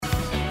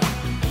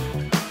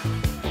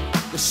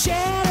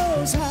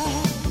shadows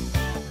high.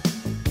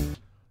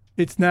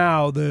 It's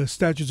now the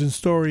Statutes and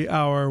Story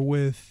Hour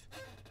with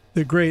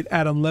the great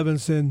Adam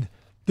Levinson,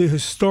 the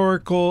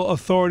historical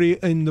authority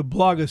in the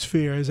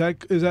blogosphere. Is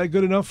that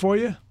good enough for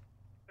you?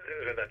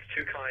 That's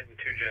too kind and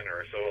too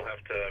generous, so we'll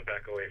have to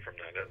back away from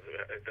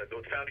that.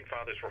 The Founding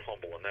Fathers were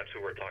humble, and that's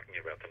who we're talking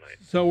about tonight.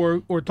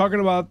 So we're talking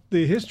about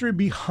the history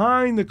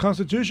behind the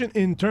Constitution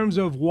in terms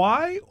of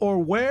why or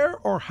where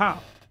or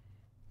how.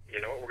 You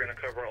know what, we're going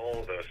to cover all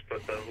of those,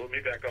 but let me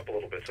back up a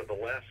little bit. So the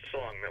last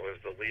song that was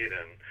the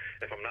lead-in,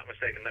 if I'm not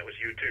mistaken, that was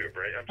U2,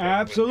 right?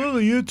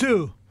 Absolutely,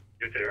 U2.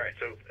 U2, right.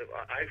 So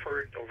I've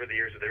heard over the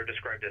years that they're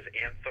described as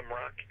anthem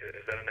rock.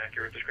 Is that an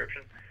accurate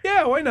description?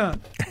 Yeah, why not?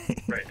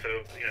 Right,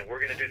 so we're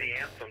going to do the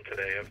anthem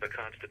today of the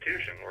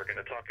Constitution. We're going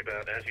to talk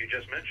about, as you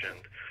just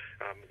mentioned,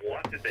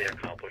 what did they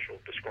accomplish?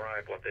 We'll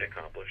describe what they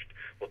accomplished.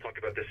 We'll talk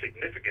about the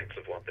significance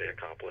of what they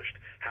accomplished,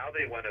 how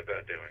they went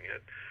about doing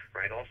it,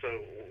 right?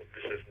 Also,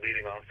 this is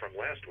leading off from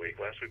last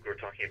week. Last week we were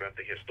talking about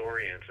the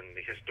historians and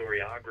the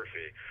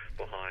historiography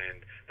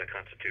behind the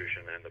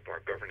Constitution and the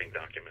governing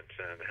documents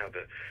and how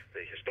the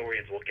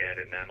historians look at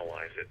it and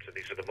analyze it. So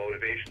these are the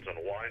motivations on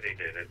why they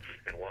did it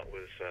and what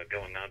was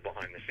going on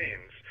behind the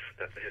scenes.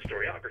 That's the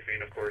historiography.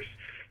 And, of course,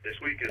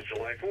 this week is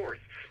July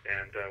 4th.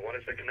 And what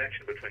is the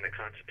connection between the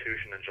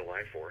Constitution and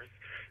July 4th?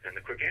 And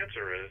the quick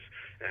answer is,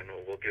 and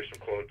we'll give some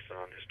quotes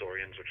on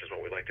historians, which is what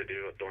we like to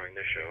do during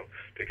this show,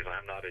 because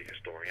I'm not a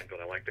historian,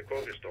 but I like to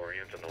quote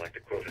historians and I like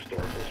to quote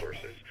historical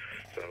sources.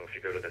 So if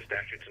you go to the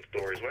Statutes and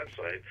Stories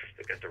website,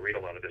 you'll get to read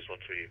a lot of this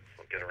once we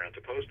get around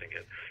to posting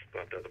it.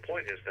 But the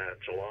point is that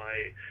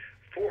July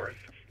 4th,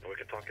 and we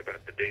can talk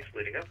about the dates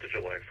leading up to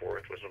July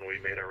 4th, was when we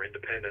made our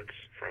independence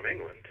from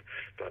England.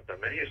 But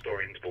many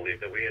historians believe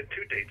that we had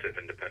two dates of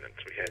independence.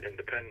 We had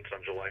independence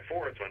on July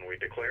 4th when we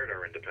declared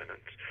our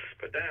independence.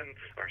 But then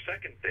our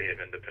second day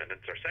of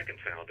independence, our second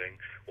founding,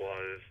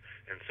 was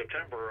in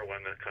September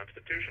when the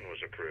Constitution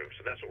was approved.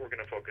 So that's what we're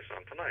going to focus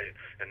on tonight.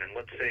 And then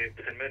let's save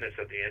 10 minutes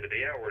at the end of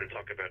the hour to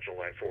talk about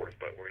July 4th.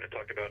 But we're going to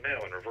talk about now,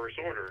 in reverse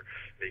order,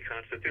 the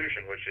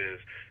Constitution, which is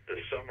the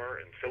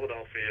summer in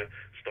Philadelphia,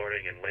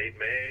 starting in late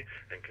May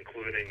and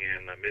concluding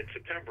in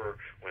mid-September,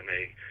 when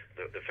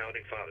the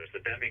Founding Fathers,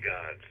 the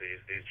demigods,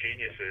 these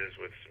geniuses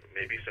with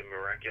maybe some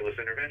miraculous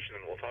intervention,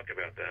 and we'll talk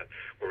about that,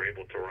 were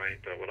able to write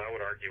what I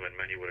would argue, and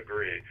many would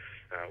agree,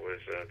 was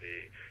the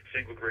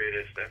single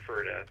greatest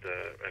effort at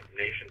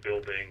nation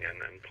building and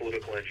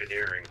political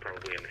engineering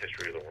probably in the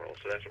history of the world.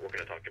 So that's what we're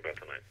going to talk about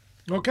tonight.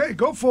 Okay,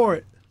 go for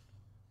it.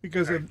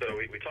 Because so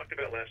we talked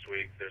about last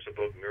week, there's a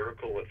book,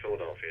 Miracle at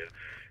Philadelphia,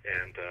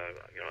 and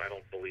I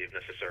don't believe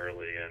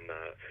necessarily in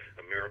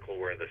a miracle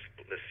where the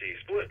sea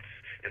splits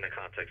in the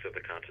context of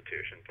the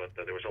Constitution, but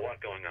there was a lot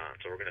going on.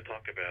 So we're going to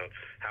talk about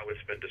how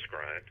it's been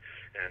described.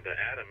 And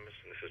Adams,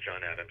 and this is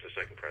John Adams, the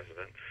second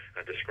president,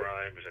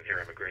 describes, and here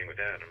I'm agreeing with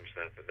Adams,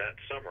 that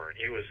summer, and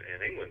he was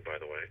in England, by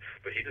the way,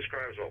 but he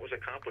describes what was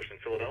accomplished in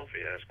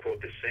Philadelphia as, quote,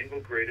 the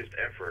single greatest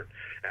effort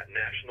at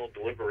national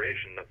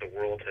deliberation that the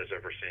world has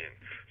ever seen.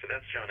 So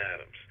that's John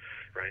Adams.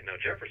 Right now,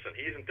 Jefferson,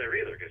 he isn't there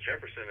either, because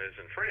Jefferson is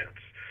in France,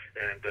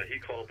 and he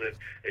called it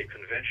a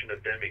convention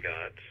of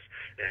demigods.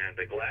 And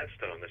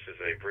Gladstone, this is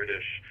 100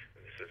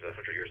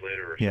 years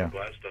later or so, yeah.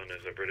 Gladstone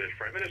is a British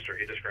prime minister.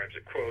 He describes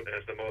it, quote,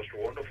 as the most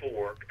wonderful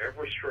work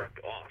ever struck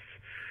off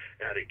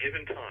at a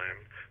given time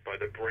by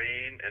the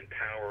brain and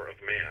power of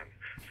man.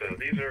 So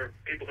these are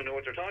people who know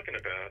what they're talking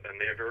about, and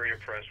they're very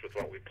impressed with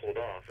what we pulled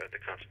off at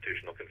the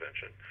Constitutional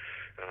Convention.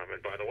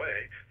 And by the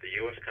way, the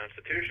U.S.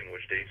 Constitution,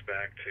 which dates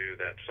back to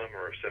that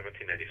summer of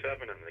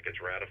 1787, and it gets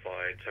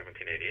ratified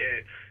 1788,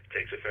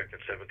 takes effect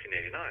in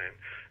 1789,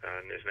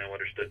 and is now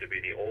understood to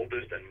be the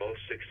oldest and most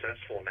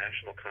successful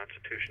national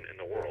constitution in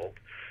the world.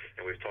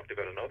 And we've talked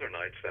about in other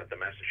nights that the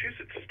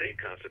Massachusetts state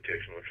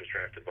constitution, which was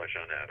drafted by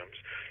John Adams,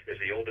 is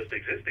the oldest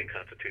existing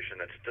constitution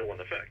that's still in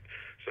effect.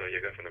 So you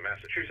go from the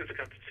Massachusetts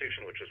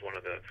Constitution, which is one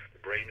of the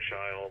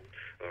brainchild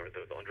or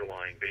the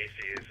underlying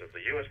bases of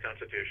the U.S.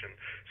 Constitution.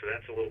 So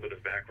that's a little bit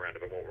of background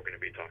about what we're going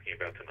to be talking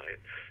about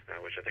tonight,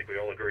 which I think we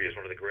all agree is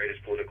one of the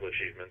greatest political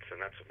achievements. And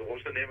that's, what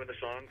was the name of the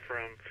song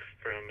from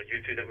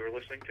U2 that we were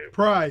listening to?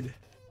 Pride.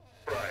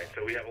 Pride.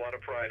 So we have a lot of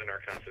pride in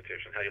our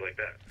Constitution. How do you like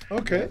that?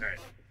 Okay. All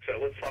right. So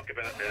let's talk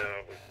about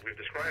now, we've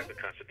described the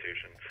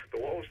Constitution,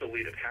 but what was the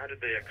lead of how did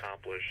they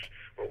accomplish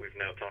what we've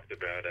now talked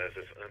about as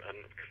this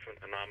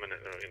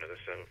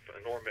this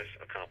enormous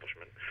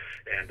accomplishment?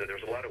 And there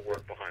was a lot of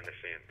work behind the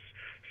scenes.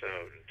 So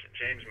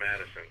James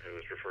Madison, who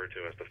is referred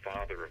to as the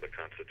father of the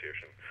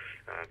Constitution,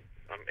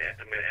 I'm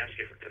going to ask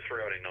you to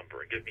throw out a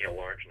number and give me a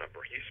large number.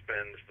 He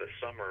spends the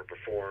summer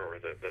before, or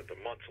the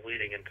months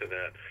leading into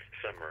that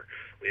summer,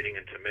 leading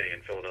into May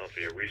in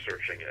Philadelphia,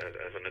 researching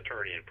as an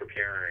attorney and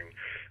preparing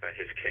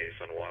his case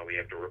on why we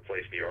have to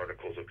replace the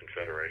Articles of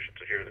Confederation.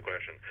 So here's the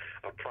question.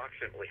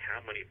 Approximately how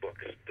many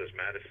books does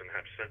Madison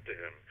have sent to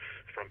him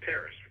from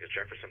Paris? Because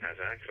Jefferson has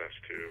access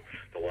to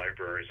the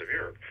libraries of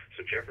Europe.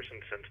 So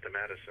Jefferson sends to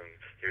Madison,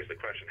 here's the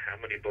question, how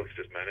many books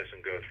does Madison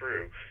go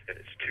through? And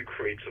it's 2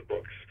 crates of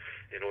books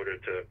in order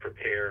to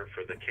prepare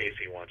for the case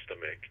he wants to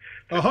make.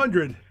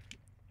 100.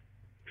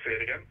 Say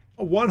it again.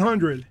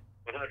 100.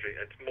 100.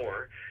 It's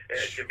more.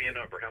 Ed, give me a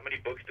number. How many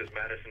books does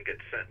Madison get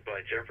sent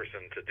by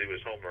Jefferson to do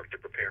his homework to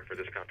prepare for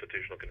this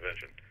constitutional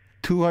convention?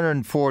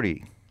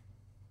 240.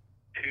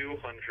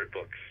 200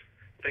 books.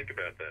 Think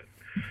about that.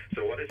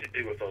 So what does he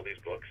do with all these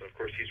books? And of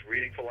course, he's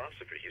reading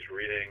philosophy. He's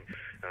reading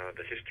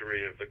the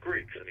history of the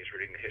Greeks, and he's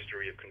reading the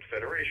history of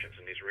confederations,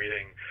 and he's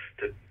reading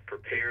to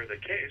prepare the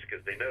case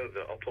because they know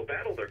the uphill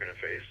battle they're going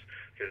to face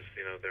because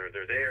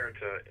they're there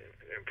to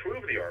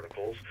improve the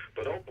Articles,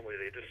 but ultimately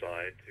they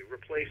decide to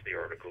replace the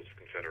Articles of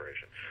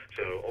Confederation.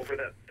 So over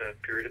that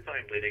period of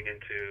time leading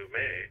into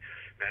May,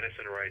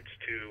 Madison writes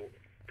two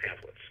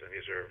pamphlets, and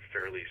these are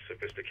fairly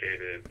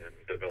sophisticated and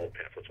developed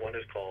pamphlets. One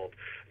is called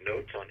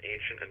Notes on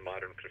Ancient and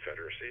Modern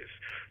Confederacies.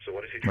 So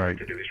what is he trying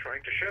to do? He's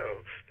trying to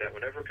show that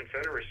whenever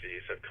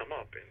confederacies have come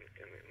up in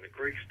the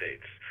Greek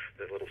states,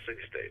 the little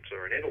city-states,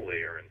 or in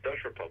Italy, or in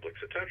Dutch republics,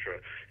 etc.,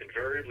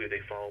 invariably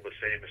they follow the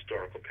same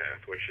historical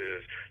path, which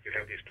is you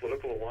have these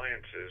political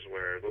alliances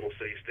where little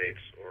city-states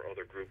or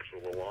other groups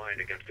will align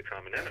against a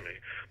common enemy.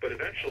 But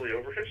eventually,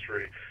 over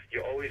history,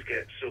 you always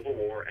get civil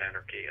war,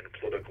 anarchy, and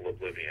political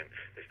oblivion.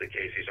 It's the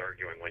case he's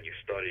arguing when you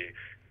study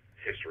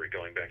history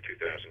going back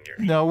 2,000 years.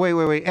 No,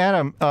 wait.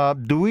 Adam,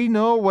 do we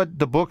know what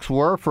the books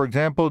were? For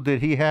example,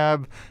 did he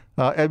have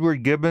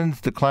Edward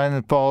Gibbon's Decline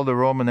and Fall of the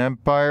Roman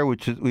Empire,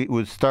 which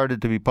was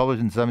started to be published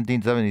in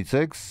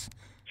 1776?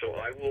 So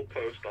I will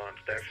post on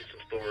Statutes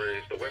and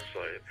Stories, the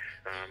website,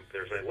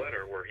 there's a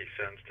letter where he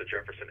sends to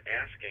Jefferson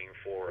asking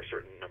for a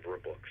certain number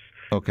of books.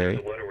 Okay.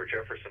 There's a letter where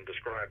Jefferson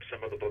describes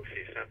some of the books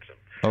he sends him.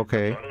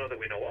 Okay. So I don't know that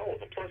we know all of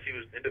them. Plus, he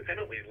was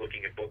independently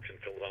looking at books in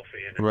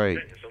Philadelphia and in Right.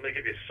 Virginia. So let me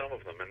give you some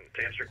of them. And to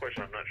answer your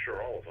question, I'm not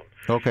sure all of them.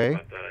 Okay.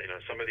 But,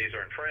 some of these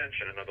are in French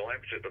and in other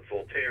languages, but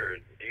Voltaire,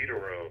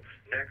 Diderot,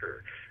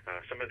 Necker,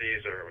 some of these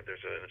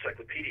there's an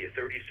encyclopedia,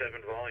 37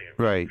 volumes.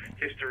 Right.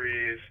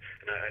 Histories,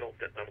 and I don't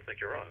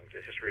think you're wrong.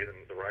 The history of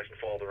the rise and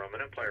fall of the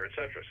Roman Empire,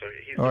 etc. So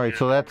he's All right,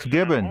 so that's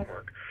Gibbon.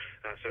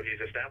 So he's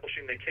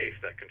establishing the case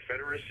that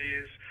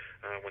confederacies,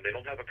 when they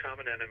don't have a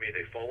common enemy,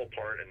 they fall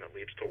apart and that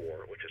leads to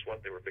war, which is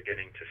what they were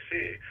beginning to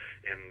see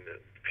in the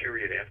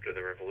period after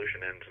the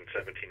revolution ends in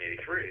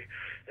 1783.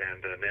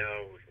 And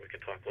now we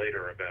can talk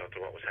later about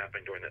what was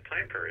happening during that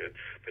time period.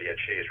 But you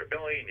had Shays'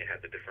 Rebellion, you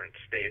had the different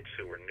states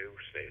who were new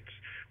states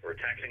were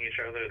taxing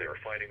each other. They were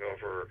fighting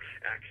over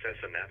access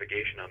and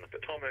navigation on the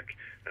Potomac.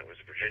 That was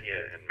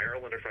Virginia and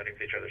Maryland are fighting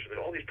with each other. So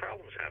there are all these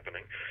problems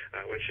happening,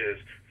 which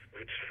is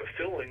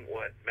fulfilling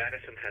what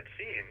Madison had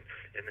seen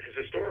in his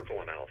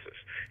historical analysis.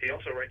 He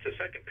also writes a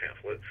second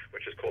pamphlet,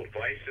 which is called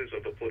Vices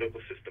of the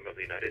Political System of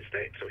the United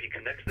States. So he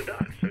connects the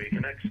dots. So he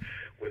connects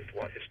with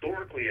what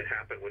historically had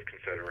happened with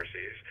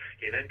confederacies.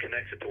 He then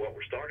connects it to what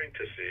we're starting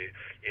to see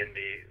in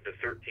the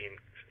 13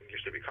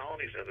 used to be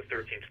colonies, now the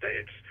 13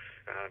 states.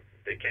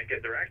 They can't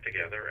get their act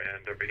together,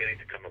 and they're beginning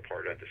to come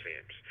apart at the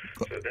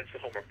seams. So that's the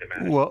homework that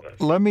Madison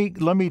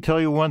does. Let me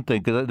tell you one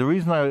thing, because the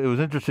reason it was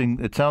interesting,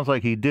 it sounds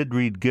like he did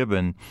read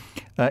Gibbon.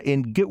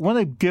 One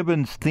of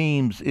Gibbon's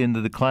themes in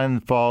The Decline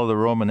and Fall of the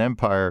Roman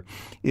Empire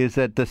is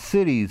that the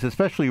cities,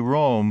 especially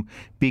Rome,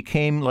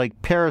 became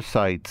like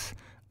parasites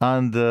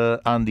on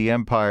the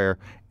empire,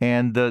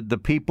 and the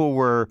people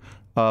were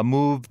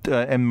moved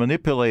and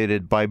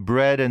manipulated by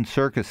bread and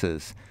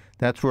circuses.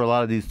 That's where a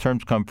lot of these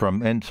terms come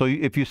from. And so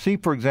if you see,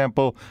 for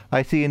example,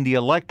 I see in the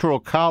Electoral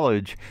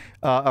College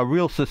a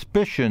real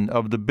suspicion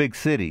of the big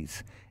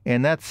cities.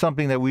 And that's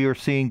something that we are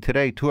seeing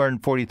today,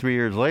 243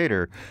 years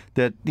later,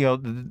 that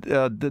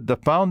the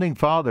founding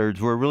fathers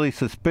were really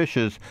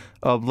suspicious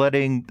of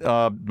letting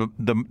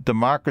the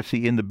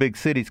democracy in the big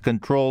cities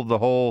control the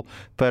whole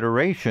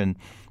federation.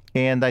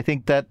 And I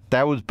think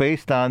that was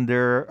based on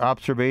their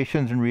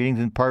observations and readings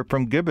in part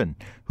from Gibbon,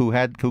 who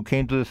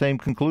came to the same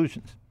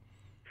conclusions.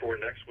 For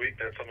next week,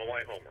 that's some of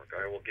my homework.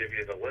 I will give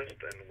you the list,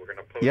 and we're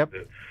going to post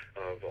it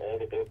of all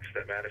the books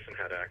that Madison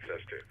had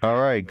access to.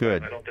 All right,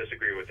 good. I don't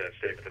disagree with that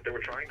statement, that they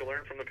were trying to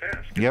learn from the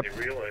past. Yep.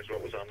 They realized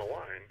what was on the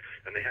line,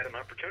 and they had an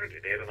opportunity.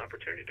 They had an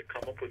opportunity to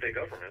come up with a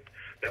government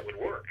that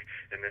would work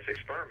in this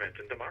experiment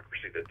in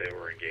democracy that they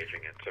were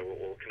engaging in. So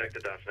we'll connect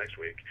the dots next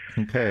week.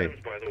 Okay.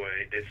 Adams, by the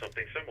way, did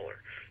something similar.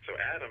 So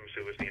Adams,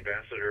 who was the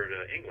ambassador to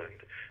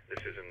England,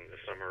 this is in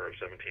the summer of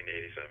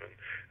 1787,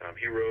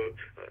 he wrote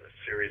a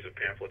series of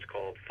pamphlets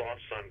called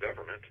Thoughts on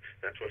Government.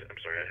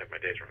 I'm sorry, I have my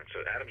dates wrong.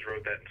 So Adams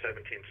wrote that in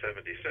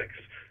 1776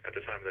 at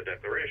the time of the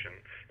Declaration.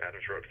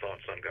 Adams wrote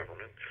Thoughts on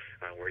Government,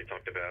 where he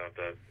talked about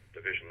the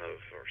division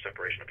or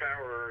separation of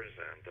powers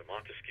and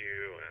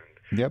Montesquieu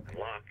and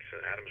Locke. So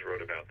Adams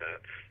wrote about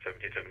that,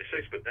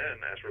 1776. But then,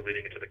 as we're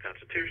leading into the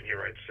Constitution, he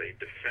writes a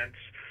defense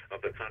of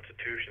the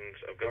constitutions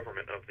of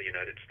government of the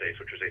United States,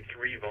 which was a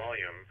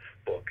 3-volume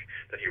book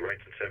that he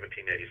writes in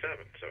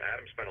 1787. So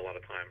Adams spent a lot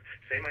of time,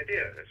 same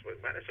idea as what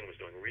Madison was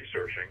doing,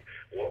 researching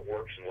what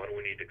works and what do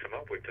we need to come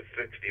up with to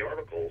fix the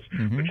articles,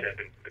 which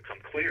had become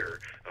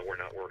clear were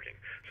not working.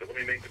 So let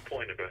me make the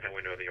point about how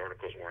we know the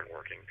articles weren't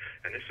working.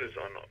 And this is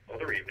on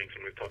other evenings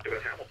when we've talked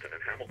about Hamilton.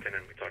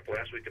 And we talked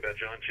last week about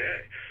John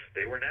Jay.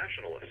 They were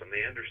nationalists, and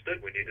they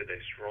understood we needed a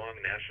strong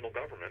national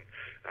government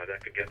that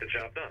could get the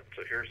job done.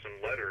 So here's some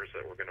letters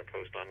that we're going to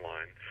post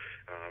online,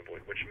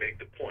 which make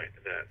the point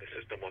that the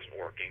system wasn't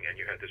working, and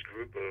you had this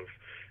group of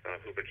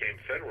who became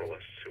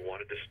Federalists who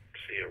wanted to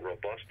see a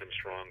robust and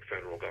strong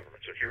federal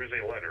government. So here is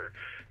a letter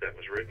that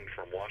was written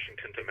from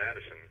Washington to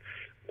Madison,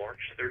 March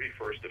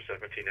 31st of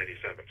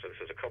 1787. So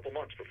this is a couple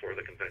months before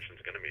the convention's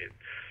going to meet.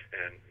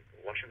 And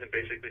Washington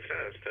basically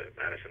says to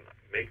Madison,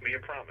 make me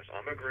a promise.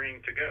 I'm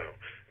agreeing to go,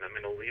 and I'm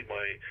going to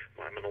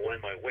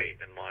lend my weight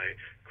and my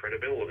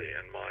credibility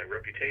and my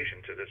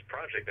reputation to this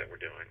project that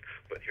we're doing.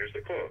 But here's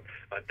the quote: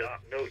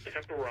 adopt no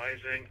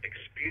temporizing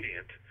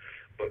expedient,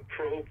 but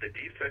probe the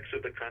defects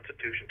of the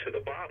Constitution to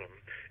the bottom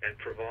and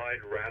provide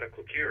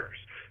radical cures.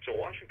 So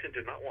Washington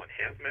did not want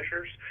half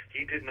measures.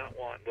 He did not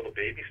want little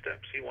baby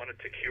steps. He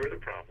wanted to cure the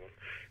problem.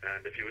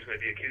 And if he was going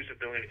to be accused of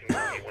doing anything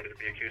wrong, he wanted to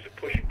be accused of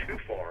pushing too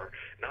far,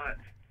 not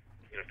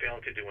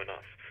failing to do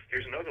enough.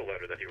 Here's another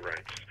letter that he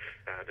writes.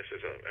 This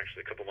is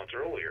actually a couple months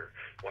earlier.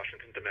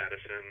 Washington to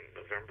Madison,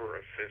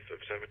 November 5th of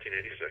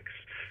 1786.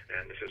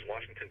 And this is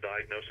Washington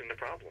diagnosing the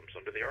problems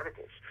under the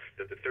Articles,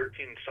 that the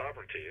 13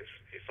 sovereignties,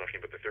 he's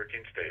talking about the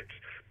 13 states,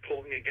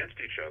 pulling against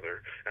each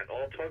other and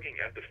all tugging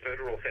at the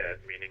federal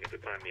head, meaning at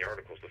the time the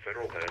Articles, the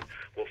federal head,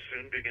 will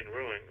soon bring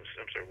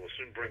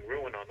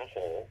ruin on the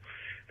whole.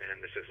 And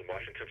this is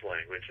Washington's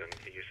language, and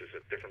he uses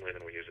it differently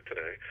than we use it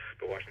today.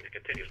 But Washington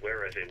continues,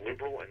 whereas a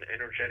liberal and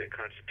energetic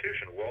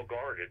constitution, well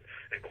guarded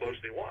and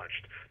closely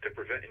watched to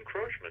prevent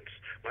encroachments,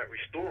 might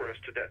restore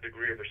us to that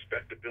degree of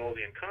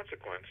respectability and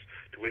consequence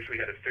to which we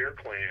had a fair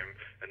claim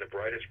and the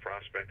brightest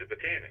prospect of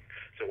attaining.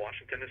 So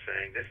Washington is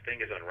saying this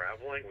thing is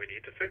unraveling, we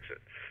need to fix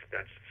it.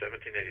 That's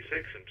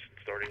 1786 and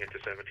starting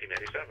into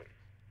 1787.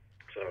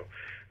 So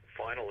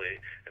finally,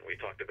 and we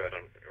talked about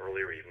on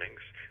earlier evenings,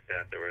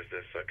 that there was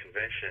this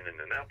convention in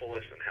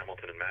Annapolis and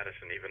Hamilton and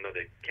Madison. Even though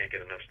they can't get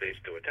enough states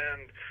to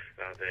attend,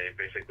 they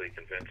basically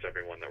convinced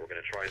everyone that we're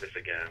going to try this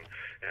again.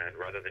 And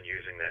rather than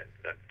using that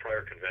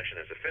prior convention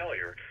as a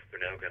failure, they're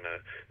now going to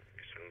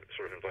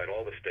sort of invite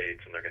all the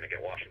states, and they're going to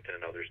get Washington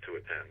and others to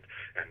attend.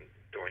 And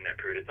during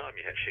that period of time,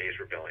 you had Shays'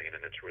 Rebellion,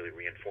 and it's really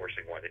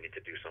reinforcing why they need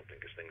to do something,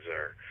 because things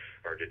are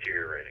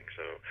deteriorating.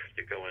 So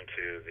you go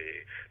into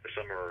the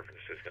summer.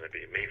 This is going to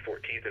be May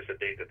 14th is the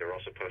date that they're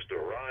all supposed to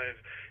arrive,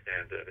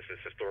 and this is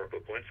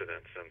historical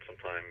coincidence, and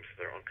sometimes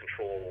they're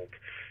uncontrolled,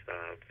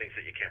 things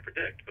that you can't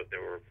predict. But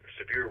there were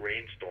severe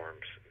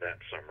rainstorms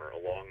that summer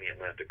along the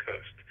Atlantic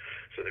coast.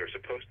 So they were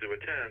supposed to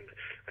attend,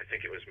 I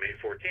think it was May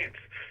 14th,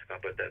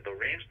 but that the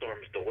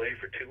rainstorms delay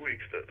for 2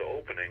 weeks the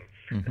opening,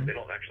 and they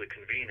don't actually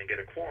convene and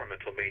get a quorum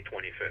until May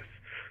 25th.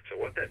 So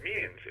what that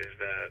means is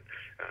that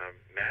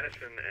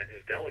Madison and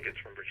his delegates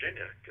from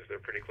Virginia, because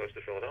they're pretty close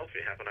to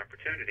Philadelphia, have an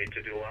opportunity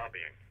to do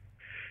lobbying.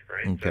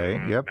 Right? Okay,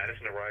 So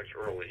Madison arrives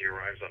early. He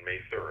arrives on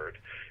May 3rd,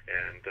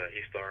 and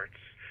he starts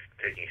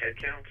taking head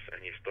counts,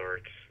 and he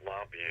starts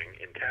lobbying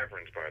in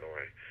taverns, by the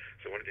way.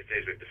 So one of these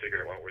days we have to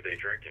figure out what were they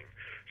drinking.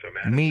 So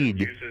Madison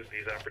uses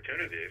these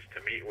opportunities to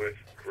meet with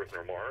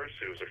Gouverneur Morris,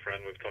 who is a friend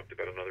we've talked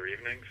about on other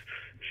evenings,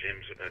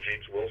 James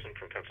Wilson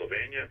from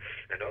Pennsylvania,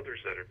 and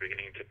others that are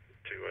beginning to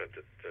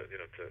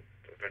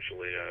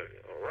eventually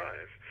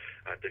arrive,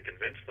 to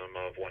convince them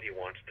of what he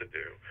wants to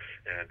do.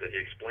 And he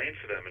explains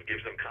to them and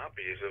gives them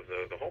copies of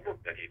the homework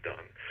that he'd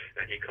done.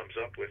 And he comes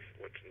up with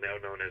what's now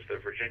known as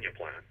the Virginia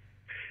Plan.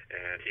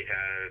 And he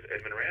has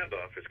Edmund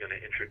Randolph is going to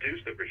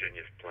introduce the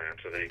Virginia Plan.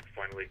 So they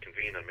finally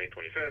convene on May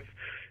 25th,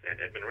 and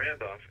Edmund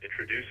Randolph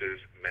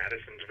introduces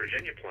Madison's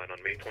Virginia Plan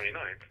on May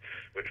 29th,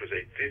 which was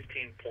a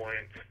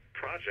 15-point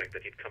project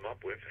that he'd come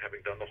up with,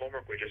 having done the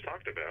homework we just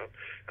talked about.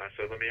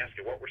 So let me ask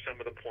you, what were some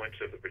of the points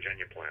of the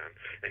Virginia Plan?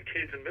 And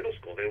kids in middle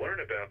school, they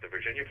learn about the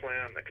Virginia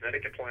Plan, the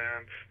Connecticut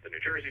Plan, the New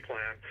Jersey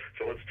Plan.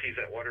 So let's tease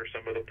out what are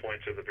some of the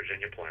points of the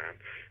Virginia Plan.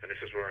 And this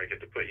is where I get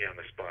to put you on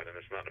the spot, and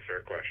it's not a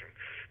fair question.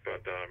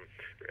 But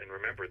and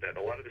remember that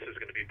a lot of this is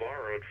going to be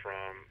borrowed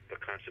from the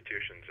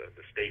constitutions of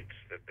the states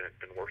that they've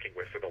been working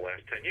with for the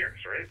last 10 years,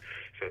 right?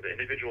 So the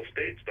individual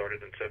states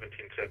started in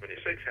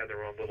 1776, had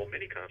their own little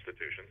mini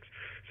constitutions.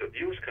 So the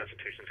U.S.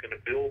 Constitution is going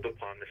to build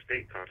upon the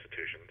state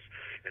constitutions.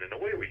 And in a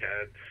way, we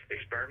had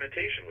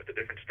experimentation with the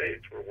different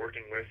states. We're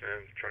working with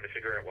and trying to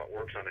figure out what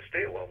works on a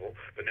state level,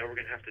 but now we're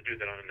going to have to do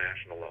that on a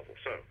national level.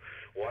 So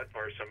what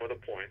are some of the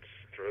points,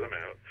 throw them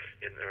out,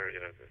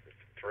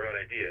 throw out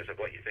ideas of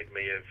what you think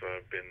may have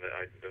been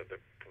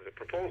the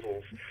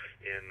proposals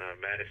in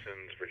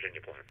Madison's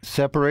Virginia Plan?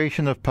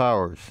 Separation of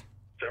powers.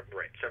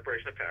 Right,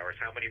 separation of powers.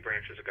 How many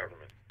branches of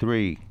government?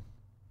 3.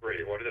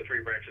 What are the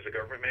 3 branches of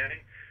government, Manny?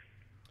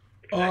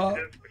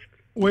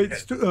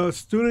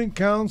 Student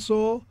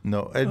council.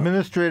 No,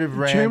 administrative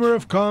branch. Chamber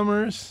of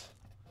Commerce,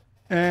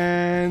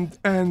 and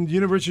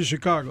University of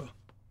Chicago.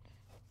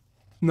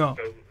 No.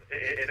 So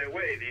in a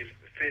way, these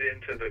fit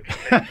into the.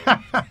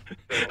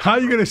 How are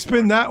you going to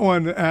spin that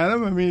one,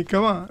 Adam? I mean,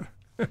 come on.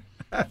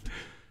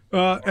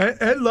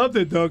 Ed loved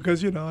it though,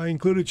 because I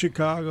included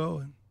Chicago,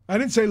 and I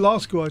didn't say law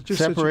school. I just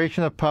said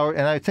Separation of power,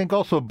 and I think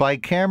also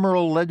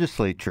bicameral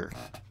legislature.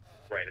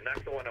 Right, and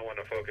that's the one I want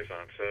to focus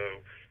on. So,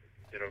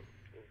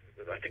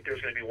 I think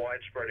there's going to be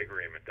widespread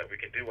agreement that we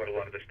can do what a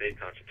lot of the state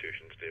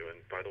constitutions do. And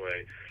by the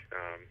way,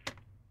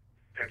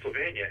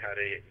 Pennsylvania had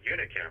a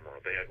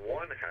unicameral. They had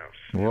one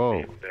house Whoa.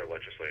 in their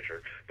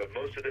legislature, but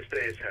most of the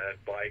states had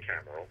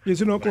bicameral.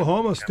 Isn't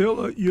Oklahoma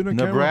still a unicameral?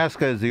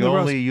 Nebraska is the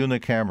only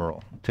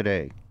unicameral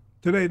today.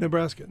 Today,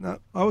 Nebraska.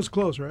 I was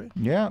close, right?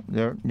 Yeah,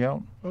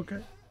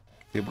 Okay.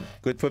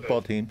 good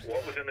football teams.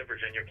 What was in the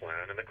Virginia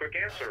plan? And the quick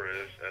answer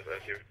is,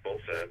 as you've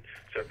both said,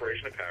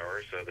 separation of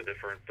powers. So the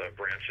different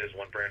branches.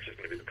 One branch is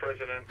going to be the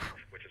president,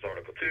 which is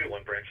Article 2.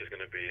 One branch is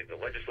going to be the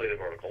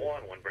legislative, Article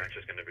 1. One branch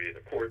is going to be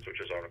the courts,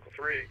 which is Article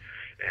 3.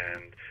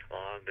 And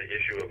on the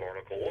issue of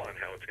Article 1,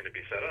 how it's going to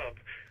be set up,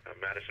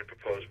 Madison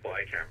proposed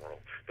bicameral.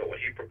 But what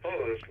he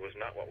proposed was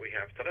not what we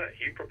have today.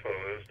 He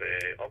proposed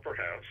a upper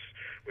house,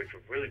 which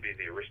would really be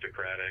the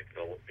aristocratic,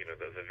 the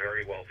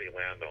very wealthy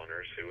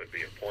landowners who would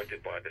be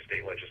appointed by the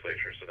state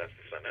legislature, so that's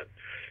the Senate,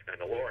 and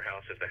the lower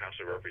house is the House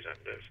of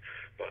Representatives.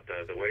 But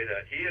the way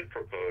that he had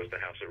proposed the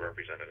House of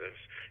Representatives,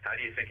 how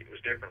do you think it was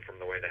different from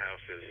the way the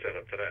House is set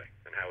up today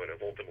and how it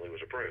ultimately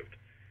was approved?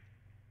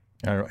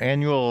 I don't know,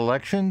 annual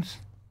elections?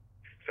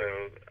 So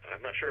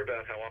I'm not sure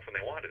about how often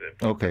they wanted it.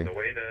 Okay. The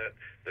way that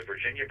the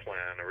Virginia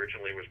plan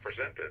originally was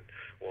presented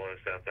was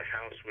that the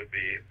House would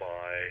be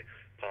by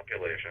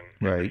population,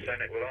 right. and the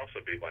Senate would also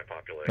be by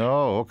population.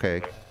 Oh, okay.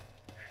 So,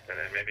 and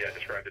then maybe I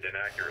described it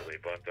inaccurately,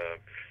 but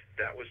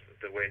that was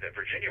the way that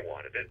Virginia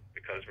wanted it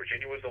because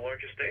Virginia was the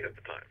largest state at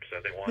the time. So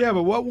they wanted. Yeah,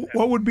 but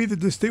what would be the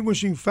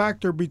distinguishing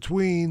factor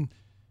between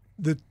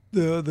the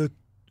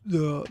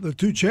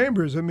two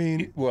chambers? I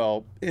mean,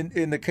 well,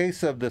 in the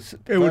case of the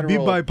it would be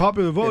by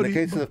popular vote. In the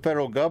case of the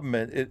federal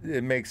government,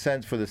 it makes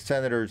sense for the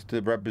senators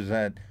to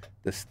represent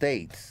the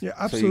states. Yeah,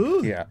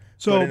 absolutely.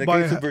 So but in the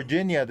case of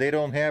Virginia, they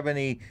don't have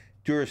any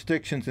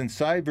jurisdictions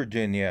inside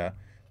Virginia.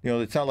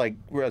 It's not like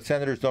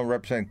senators don't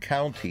represent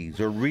counties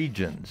or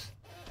regions.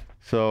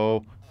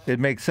 So it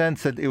makes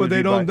sense that it would.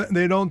 But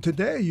they don't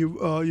today. You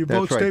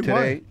vote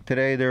statewide.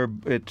 Today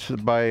it's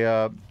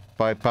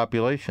by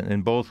population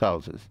in both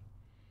houses.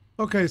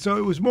 Okay, so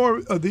it was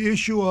more the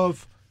issue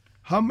of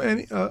how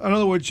many. In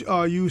other words,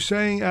 are you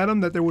saying, Adam,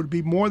 that there would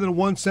be more than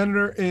one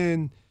senator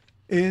in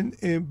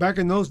back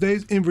in those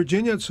days in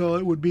Virginia? So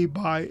it would be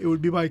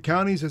by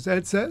counties, as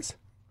Ed says.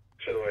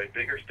 So a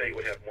bigger state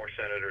would have more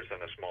senators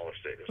than a smaller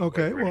state.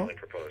 Okay, well.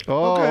 Proposed.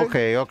 Oh,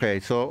 okay.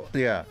 So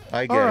yeah,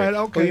 I get all right, it.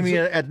 Okay. Oh, you mean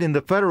in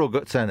the federal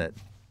Senate?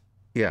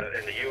 Yeah.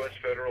 In the U.S.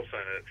 federal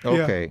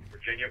Senate. Okay. The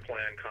Virginia plan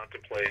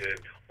contemplated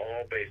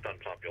all based on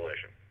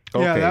population.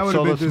 Okay. Yeah, that would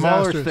have been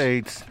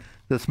disastrous.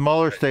 The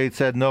smaller states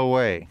said no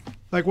way.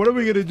 Like, what are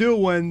we going to do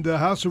when the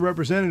House of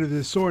Representatives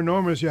is so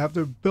enormous you have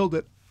to build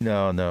it?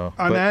 No.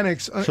 An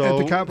annex at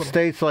the Capitol.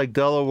 States like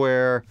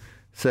Delaware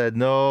said,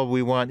 no,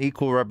 we want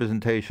equal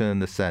representation in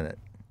the Senate.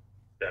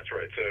 That's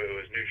right. So it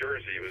was New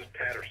Jersey, it was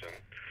Patterson,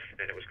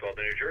 and it was called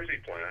the New Jersey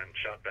Plan,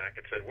 shot back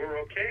and said, we're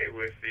okay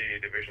with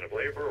the division of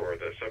labor or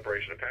the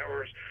separation of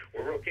powers.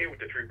 We're okay with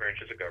the three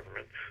branches of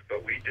government,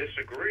 but we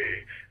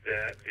disagree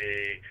that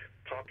the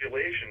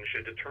population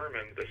should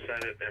determine the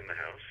Senate and the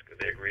House.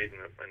 They agreed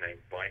in a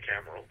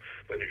bicameral,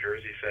 but New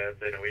Jersey said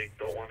that we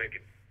don't want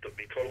to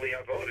be totally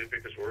outvoted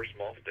because we're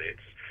small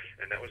states.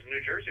 And that was the New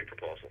Jersey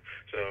proposal.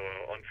 So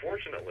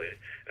unfortunately,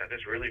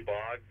 this really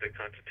bogged the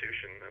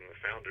Constitution and the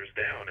founders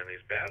down in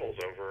these battles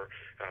over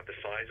the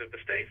size of the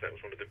states. That was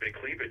one of the big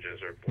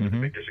cleavages or one of the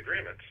big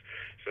disagreements.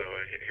 So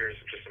here's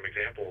just some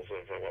examples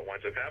of what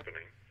winds up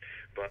happening.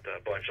 But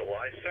by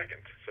July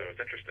 2nd, so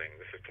it's interesting,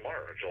 this is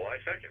tomorrow, July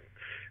 2nd,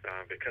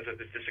 because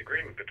of this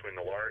disagreement between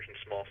the large and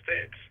small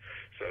states.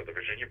 So the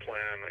Virginia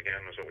plan, again,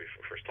 was what we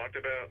first talked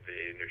about.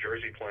 The New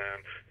Jersey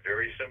plan,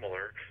 very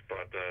similar,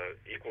 but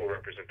equal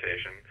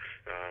representation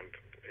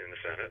in the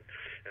Senate.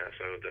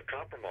 So the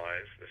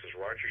compromise, this is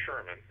Roger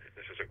Sherman,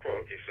 this is a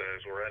quote, he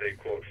says, we're at a,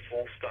 quote,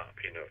 full stop,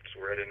 he notes.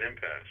 We're at an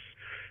impasse,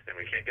 and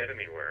we can't get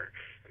anywhere.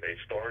 They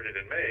started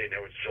in May,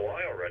 now it's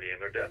July already, and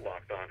they're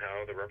deadlocked on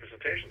how the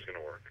representation is going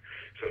to work.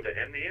 So to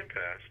end the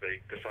impasse,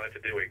 they decided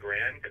to do a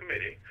grand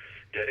committee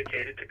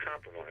dedicated to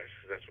compromise.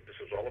 That's what this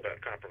was all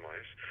about,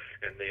 compromise.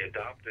 And they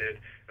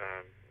adopted,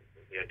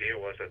 the idea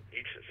was that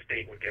each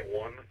state would get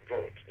one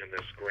vote in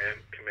this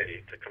grand committee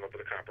to come up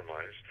with a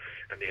compromise.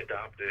 And they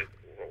adopted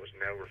what was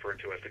now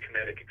referred to as the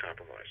Connecticut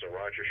Compromise. So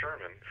Roger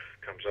Sherman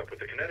comes up with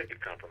the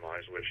Connecticut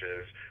Compromise, which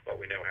is what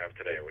we now have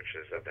today, which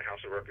is that the House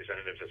of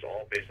Representatives is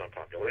all based on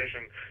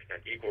population and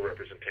equal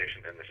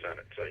representation in the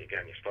Senate. So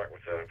again, you start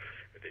with the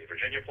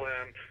Virginia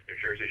plan, New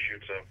Jersey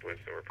shoots up with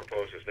or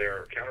proposes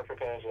their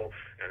counterproposal,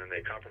 and then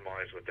they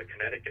compromise with the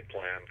Connecticut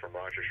plan from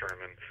Roger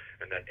Sherman,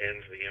 and that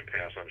ends the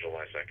impasse on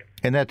July 2nd.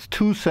 And that's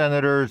two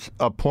senators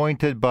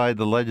appointed by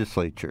the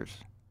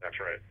legislatures. That's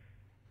right.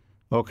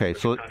 Okay,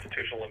 There's so a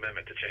constitutional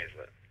amendment to change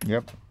that.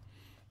 Yep.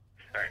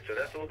 All right, so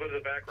that's a little bit of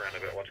the background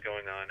about what's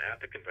going on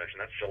at the convention.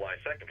 That's July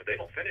 2nd, but they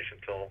don't finish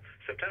until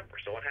September.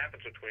 So what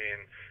happens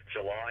between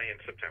July and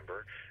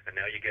September, and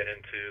now you get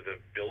into the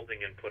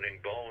building and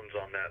putting bones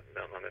on that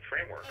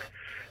framework.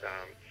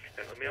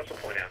 And let me also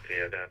point out to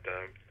you that,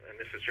 and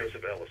this is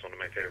Joseph Ellis, one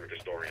of my favorite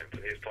historians,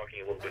 and he's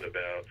talking a little bit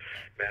about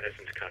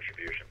Madison's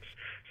contributions.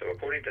 So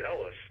according to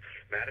Ellis,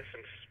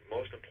 Madison's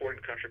most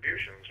important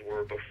contributions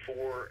were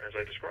before, as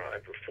I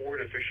described,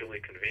 before it officially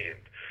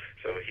convened.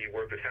 So he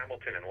worked with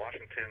Hamilton and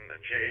Washington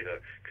and Jay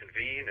to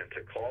convene and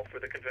to call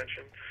for the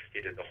convention. He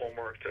did the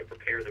homework to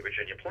prepare the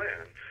Virginia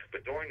Plan.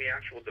 But during the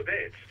actual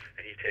debates,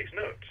 and he takes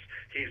notes,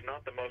 he's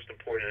not the most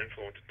important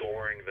influence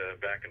during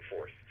the back and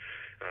forth.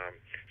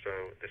 So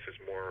this is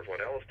more of what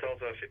Ellis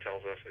tells us. He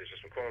tells us, these are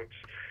some quotes,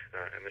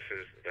 and this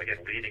is, again,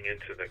 leading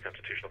into the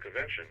Constitutional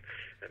Convention.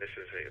 And this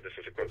is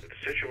a quote: "The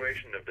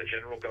situation of the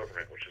general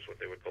government," which is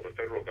what they would call the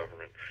federal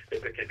government,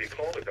 if it can be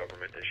called a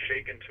government, is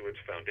shaken to its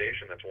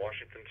foundation. That's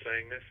Washington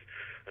saying this.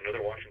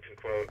 Another Washington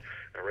quote,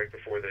 right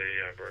before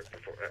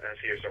as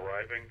he is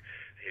arriving,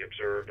 he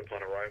observed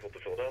upon arrival to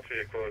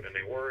Philadelphia, quote, "In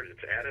a word,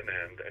 it's at an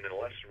end, and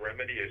unless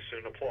remedy is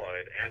soon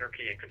applied,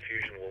 anarchy and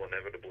confusion will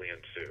inevitably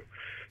ensue."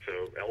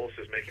 So Ellis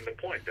is making the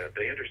point that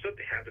they understood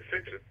they had to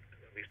fix it,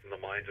 at least in the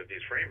minds of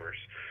these framers,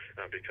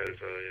 because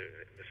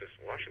this is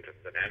Washington,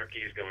 that anarchy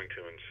is going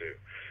to ensue.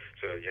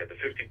 So you had the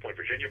 15-point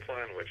Virginia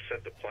Plan, which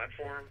set the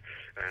platform,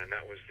 and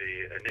that was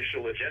the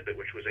initial agenda,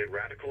 which was a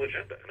radical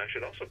agenda. And I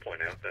should also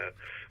point out that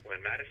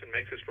when Madison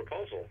makes his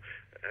proposal,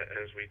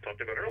 as we talked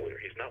about earlier,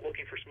 he's not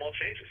looking for small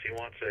changes. He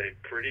wants a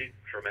pretty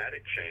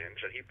dramatic change,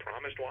 and he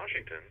promised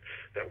Washington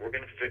that we're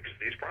going to fix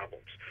these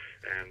problems.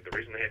 And the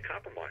reason they had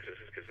compromises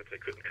is because if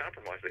they couldn't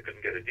compromise, they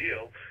couldn't get a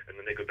deal, and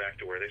then they go back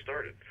to where they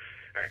started.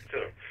 All right,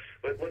 so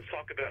let's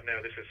talk about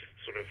now, this is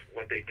sort of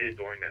what they did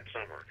during that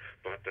summer,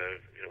 but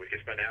we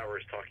could spend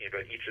hours talking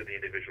about each of the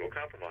individual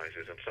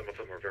compromises, and some of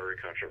them are very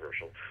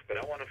controversial, but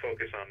I want to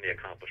focus on the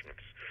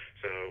accomplishments.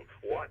 So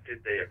what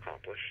did they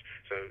accomplish?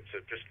 So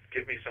just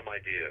give me some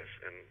ideas,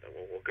 and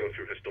we'll go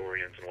through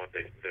historians and what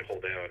they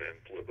hold out, and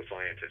political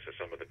scientists as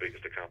some of the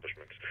biggest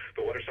accomplishments.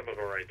 But what are some of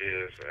our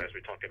ideas as we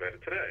talk about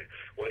it today?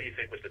 What do you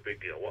think was the big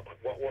deal? What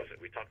was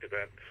it? We talked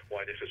about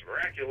why this is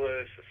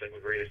miraculous, the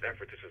single greatest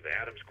effort. This is the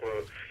Adams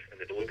quote, and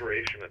the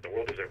deliberation that the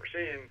world has ever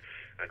seen.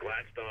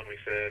 Gladstone, we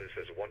said, it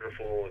says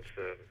wonderful. It's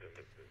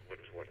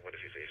what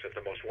does he say? He said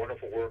the most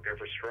wonderful work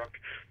ever struck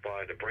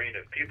by the brain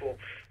of people,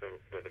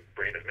 the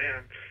brain of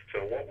man.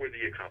 So what were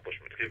the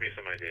accomplishments? Give me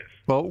some ideas.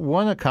 Well,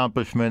 one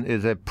accomplishment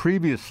is that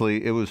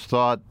previously it was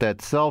thought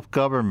that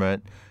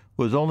self-government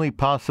was only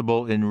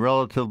possible in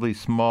relatively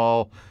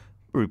small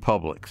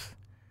republics,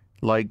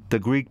 like the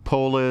Greek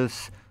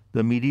polis,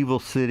 the medieval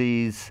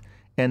cities,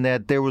 and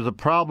that there was a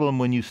problem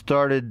when you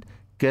started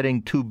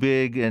getting too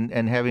big and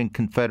having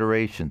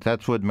confederations.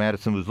 That's what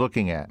Madison was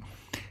looking at.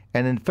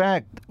 And in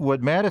fact,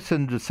 what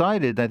Madison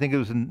decided, I think it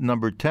was in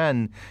number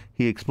 10,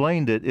 he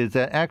explained it, is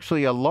that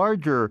actually a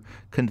larger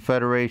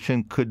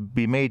confederation could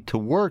be made to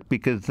work,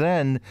 because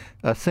then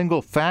a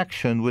single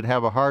faction would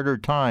have a harder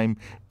time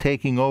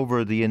taking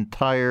over the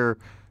entire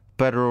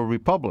federal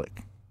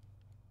republic.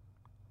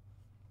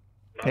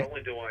 Not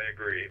only do I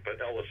agree, but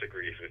Ellis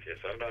agrees with you.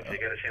 So I don't know if you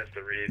got a chance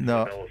to read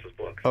Ellis's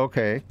book.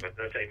 Okay. But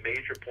that's a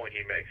major point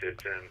he makes.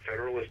 It's in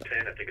Federalist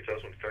 10. I think it's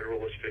also in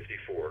Federalist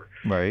 54.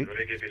 Right. Let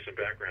me give you some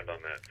background on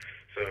that.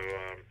 So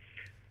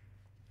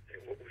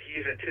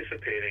he's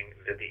anticipating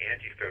that the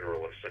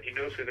anti-federalists, and he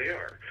knows who they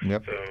are.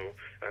 Yep. So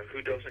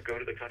who doesn't go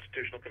to the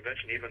Constitutional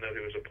Convention, even though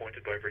he was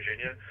appointed by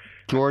Virginia?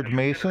 George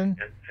Mason?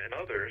 And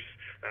others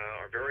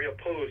are very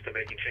opposed to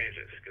making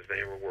changes because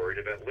they were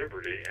worried about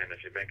liberty, and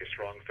if you make a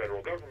strong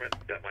federal government,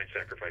 that might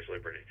sacrifice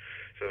liberty.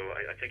 So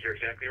I think you're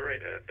exactly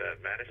right.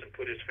 That Madison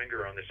put his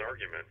finger on this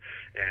argument,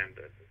 and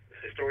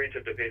historians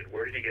have debated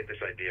where did he get this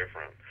idea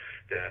from,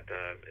 that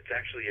it's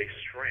actually a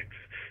strength.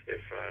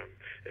 If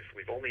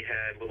we've only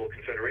had little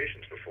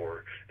confederations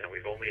before, and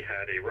we've only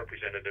had a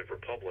representative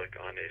republic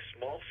on a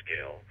small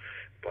scale,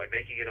 by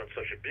making it on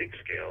such a big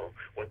scale,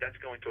 what that's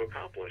going to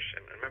accomplish,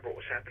 and remember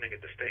what was happening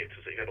at the states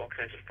is that you had all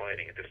kinds of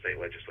fighting at the state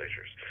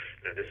legislatures.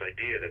 This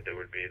idea that there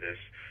would be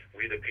this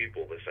we the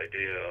people, this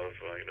idea of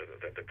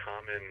that the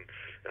common,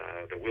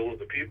 the will of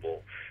the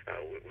people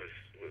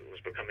was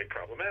becoming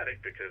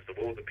problematic, because the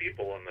will of the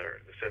people in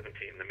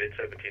the mid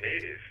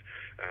 1780s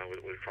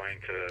was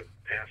trying to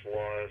pass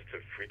laws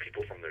to free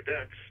people from their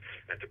debts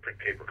and to print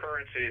paper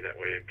currency. That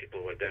way,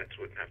 people with debts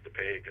wouldn't have to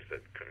pay, because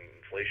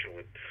inflation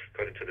would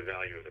cut into the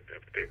value of the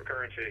paper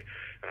currency.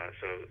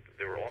 So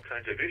there were all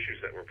kinds of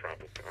issues that were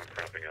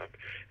cropping up,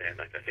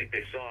 and I think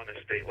they saw on a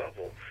state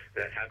level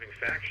that having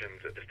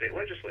factions at the state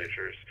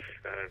legislatures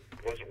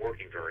wasn't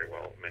working very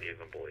well. Many of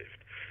them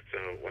believed. So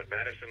what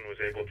Madison was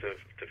able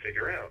to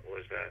figure out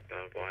was that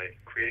by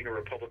creating a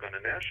republic on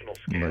a national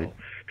scale,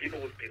 people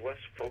would be less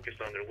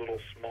focused on their little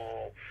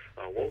small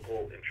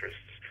local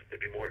interests. They'd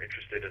be more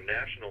interested in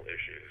national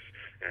issues,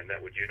 and that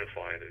would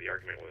unify. The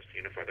argument was to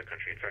unify the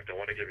country. In fact, I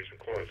want to give you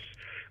some quotes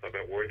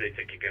about where they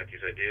think he got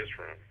these ideas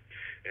from.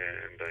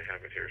 and I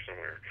have it here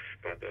somewhere.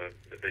 But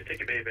they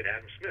think it may have been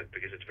Adam Smith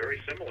because it's very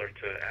similar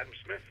to Adam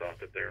Smith thought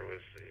that there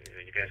was,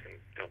 you guys can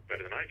tell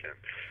better than I can,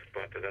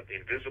 but that the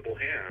invisible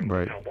hand,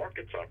 right, how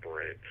markets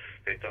operate,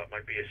 they thought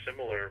might be a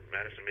similar,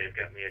 Madison may have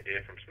gotten the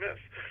idea from Smith,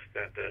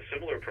 that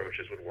similar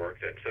approaches would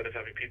work, that instead of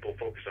having people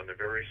focus on the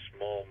very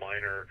small,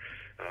 minor,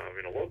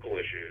 local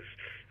issues,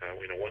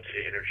 once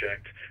you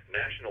interject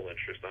national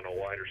interest on a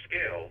wider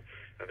scale,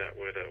 that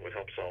would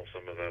help solve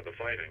some of the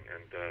fighting.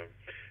 And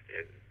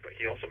but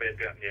he also may have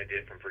gotten the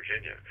idea from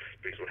Virginia,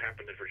 because what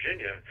happened in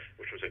Virginia,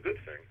 which was a good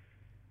thing,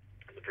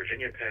 the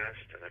Virginia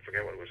passed, and I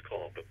forget what it was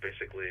called, but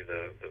basically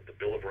the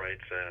Bill of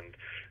Rights and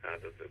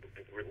the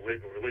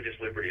religious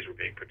liberties were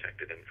being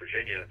protected. And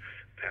Virginia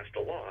passed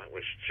a law,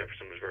 which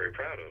Jefferson was very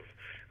proud of,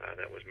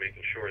 that was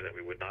making sure that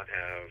we would not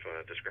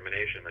have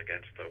discrimination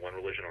against one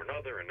religion or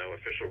another and no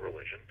official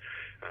religion.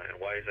 And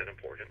why is that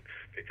important?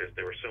 Because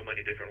there were so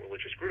many different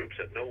religious groups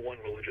that no one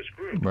religious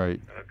group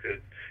right,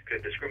 could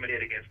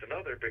discriminate against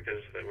another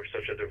because there were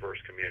such a diverse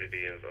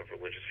community of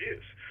religious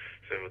views.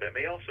 So that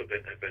may also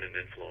have been an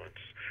influence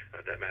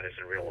that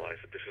Madison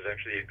realized that this is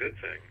actually a good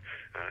thing.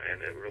 And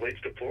it relates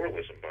to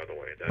pluralism, by the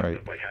way, that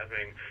right, by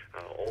having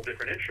all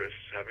different interests,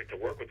 having to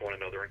work with one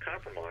another and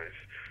compromise,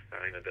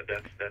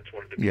 that's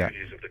one of the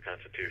beauties of the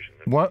Constitution,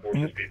 that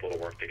forces people to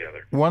work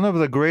together. One of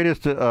the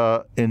greatest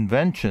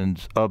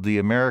inventions of the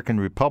American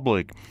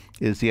Republic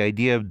is the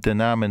idea of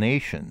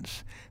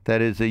denominations.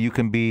 That is, that you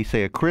can be,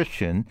 say, a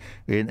Christian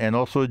and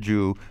also a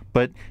Jew,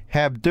 but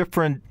have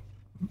different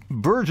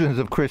versions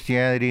of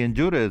Christianity and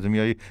Judaism.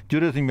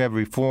 Judaism, you have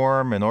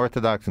Reform and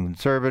Orthodox and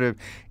Conservative.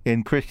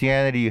 In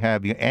Christianity, you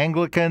have the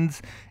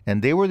Anglicans,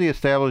 and they were the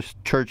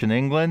established church in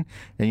England.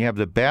 And you have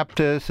the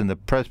Baptists and the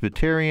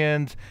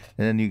Presbyterians,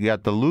 and then you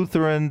got the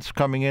Lutherans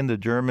coming in, the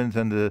Germans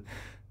and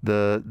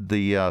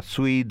the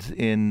Swedes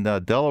in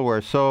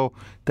Delaware. So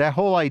that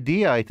whole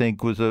idea, I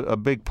think, was a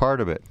big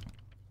part of it.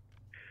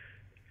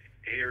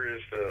 Here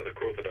is the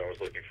quote that I was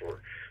looking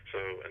for. So,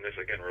 and this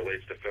again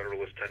relates to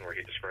Federalist 10, where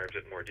he describes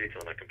it in more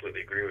detail, and I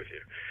completely agree with you.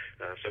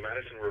 So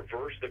Madison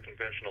reversed the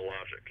conventional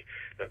logic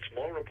that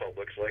small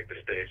republics like the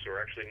states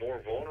are actually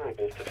more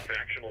vulnerable to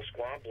factional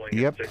squabbling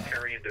and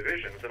sectarian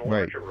divisions than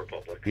larger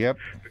republics.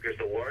 Because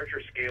the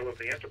larger scale of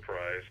the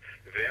enterprise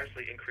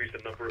vastly increased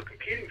the number of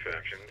competing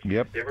factions,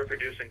 thereby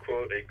producing,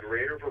 quote, a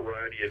greater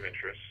variety of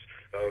interests,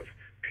 of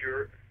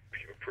pure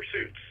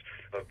pursuits,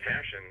 of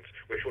passions,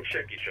 which will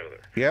check each other.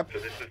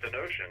 So this is the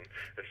notion,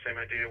 the same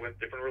idea with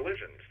different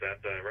religions,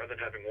 that rather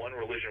than having one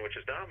religion which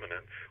is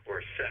dominant,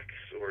 or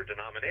sects or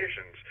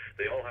denominations,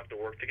 they all have to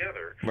work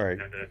together. Right.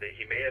 And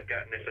he may have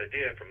gotten this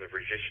idea from the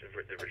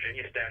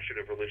Virginia Statute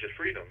of Religious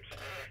Freedoms.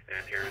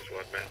 And here's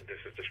what this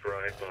is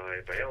described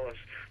by Ellis,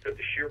 that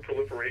the sheer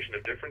proliferation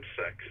of different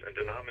sects and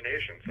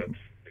denominations,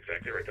 that's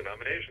exactly right,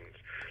 denominations,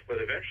 but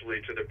eventually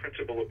to the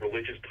principle of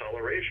religious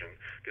toleration,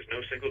 because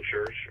no single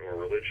church or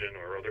religion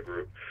or other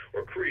group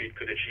or creed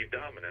could achieve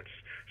dominance.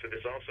 So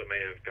this also may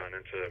have gone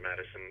into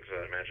Madison's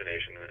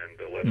imagination and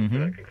led to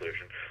that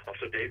conclusion.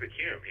 Also, David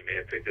Hume, he may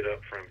have picked it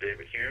up from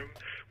David Hume,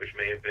 which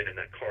may have been in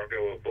that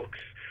cargo of books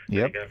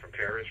that he got from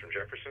Paris, from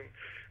Jefferson.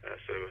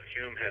 So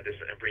Hume had this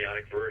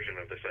embryonic version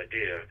of this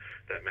idea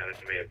that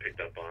Madison may have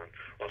picked up on.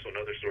 Also,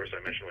 another source I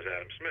mentioned was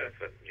Adam Smith,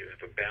 that you have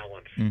a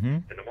balance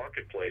in the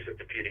marketplace of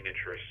competing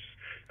interests,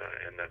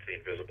 and that's the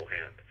invisible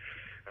hand.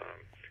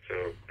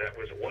 So that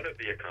was one of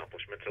the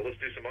accomplishments. So let's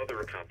do some other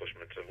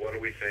accomplishments of what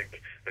do we think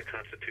the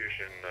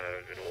Constitution,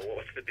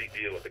 what's the big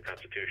deal with the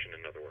Constitution,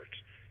 in other words?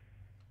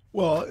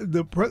 Well,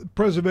 the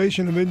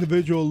preservation of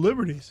individual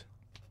liberties.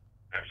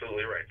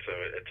 Absolutely right. So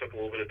it took a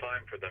little bit of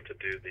time for them to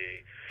do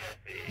the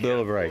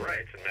Bill of Rights.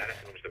 And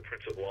Madison was the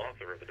principal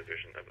author of the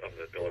division of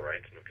the Bill of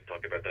Rights, and we can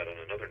talk about that on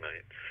another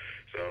night.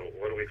 So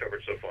what have we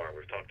covered so far?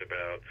 We've talked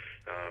about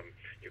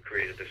you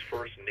created this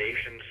first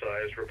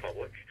nation-sized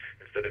republic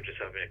instead of just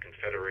having a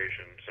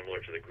confederation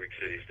similar to the Greek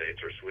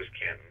city-states or Swiss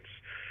cantons.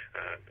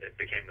 It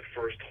became the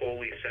first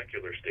wholly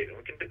secular state,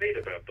 and we can debate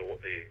about the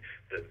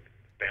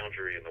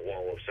boundary and the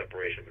wall of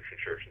separation between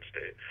church and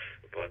state.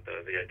 But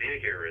the idea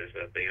here is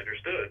that they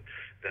understood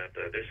that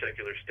this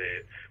secular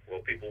state,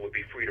 well, people would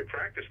be free to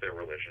practice their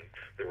religion.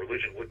 The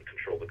religion wouldn't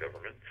control the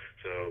government.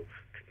 So,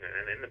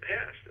 and in the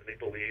past, they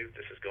believed,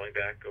 this is going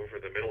back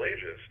over the Middle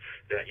Ages,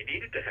 that you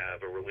needed to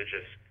have a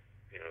religious,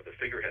 the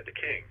figurehead, the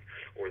king,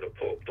 or the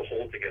pope, to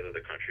hold together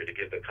the country, to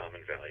give the common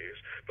values.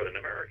 But in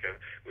America,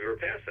 we were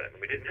past that, and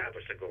we didn't have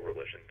a single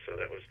religion. So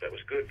that was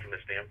good from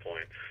the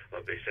standpoint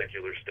of a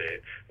secular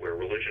state, where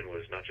religion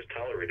was not just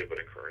tolerated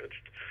but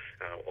encouraged.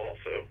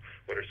 Also,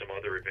 what are some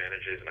other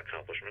advantages and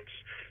accomplishments?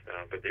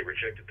 But they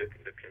rejected the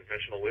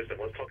conventional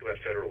wisdom. Let's talk about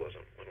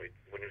federalism.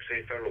 When you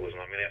say federalism,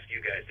 I'm going to ask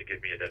you guys to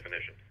give me a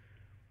definition.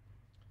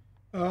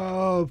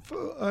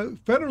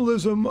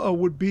 Federalism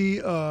would be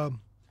a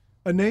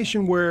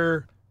nation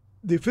where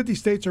the 50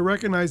 states are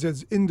recognized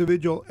as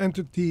individual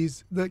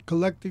entities that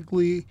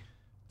collectively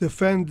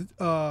defend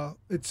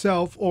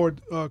itself, or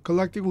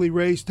collectively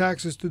raise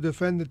taxes to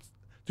defend it,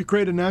 to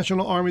create a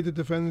national army to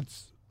defend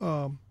its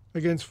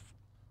against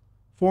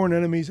foreign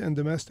enemies and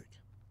domestic.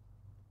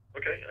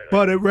 Okay,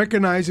 But it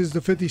recognizes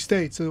the 50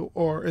 states,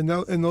 or in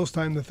those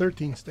times, the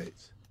 13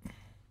 states.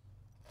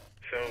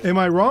 So, Am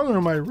I wrong or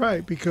am I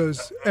right?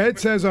 Because Ed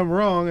says I'm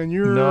wrong, and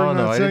you're No,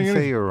 not I saying didn't say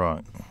anything. you're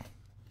wrong.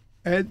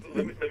 Ed,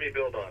 let me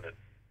build on it.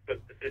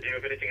 But did you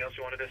have anything else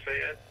you wanted to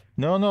say, Ed?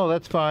 No,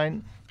 that's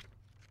fine.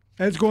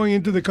 Ed's going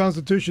into the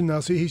Constitution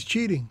now. See, he's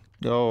cheating.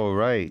 Oh,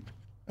 right.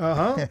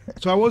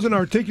 So I wasn't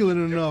articulate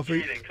enough.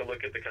 Cheating to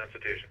look at the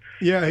Constitution.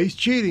 Yeah, he's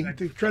cheating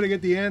to try to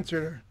get the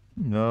answer.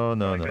 No.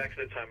 Back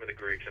to the time of the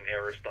Greeks and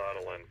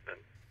Aristotle and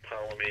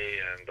Ptolemy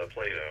and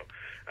Plato,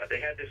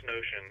 they had this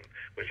notion,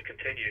 which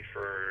continued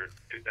for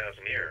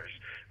 2,000 years,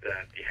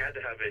 that you had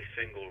to have a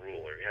single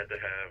ruler. You had to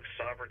have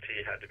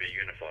sovereignty, had to be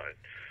unified.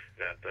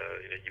 That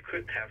you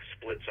couldn't have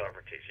split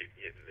sovereignties.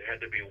 There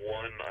had to be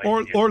one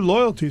idea. Or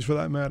loyalties, for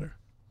that matter.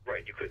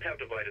 Right, you couldn't have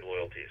divided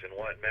loyalties. And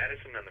what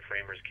Madison and the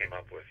framers came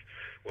up with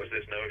was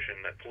this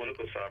notion that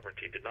political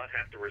sovereignty did not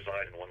have to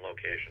reside in one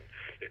location.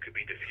 It could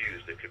be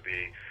diffused. It could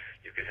be,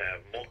 you could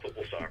have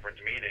multiple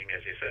sovereigns, meaning,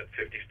 as you said,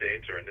 50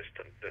 states, or at this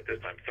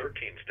time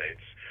 13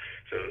 states.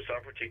 So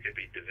sovereignty could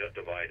be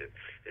divided.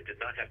 It did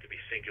not have to be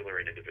singular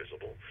and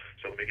indivisible.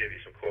 So let me give you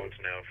some quotes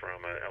now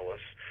from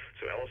Ellis.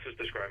 So Ellis is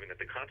describing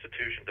that the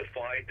Constitution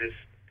defied this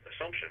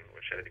assumption,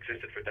 which had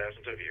existed for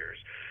thousands of years.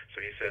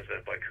 So he says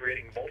that by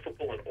creating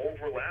multiple and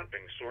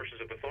overlapping sources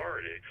of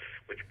authority,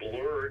 which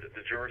blurred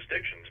the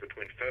jurisdictions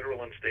between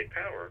federal and state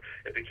power,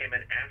 it became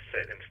an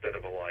asset instead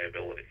of a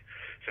liability.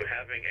 So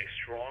having a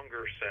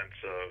stronger sense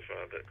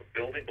of the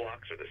building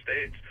blocks of the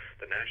states,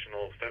 the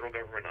national federal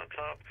government on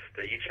top,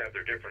 they each have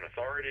their different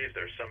authorities.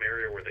 There's some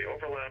area where they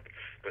overlap,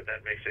 but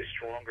that makes a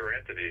stronger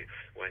entity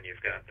when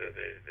you've got the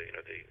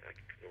I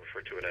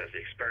refer to it as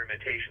the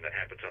experimentation that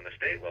happens on the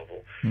state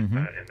level,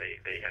 and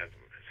they have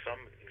some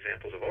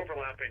examples of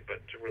overlapping,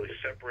 but to really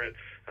separate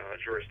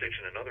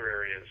jurisdiction in other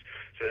areas.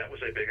 So that was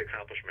a big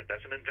accomplishment.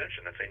 That's an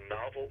invention. That's a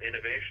novel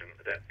innovation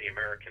that the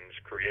Americans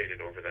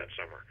created over that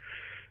summer.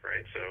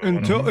 Right. So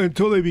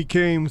until they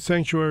became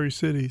sanctuary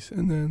cities,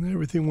 and then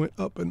everything went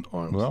up in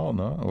arms. Well,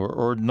 no,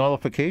 or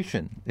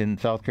nullification in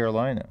South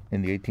Carolina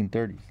in the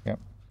 1830s. Yeah.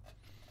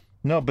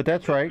 No, but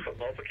that's right.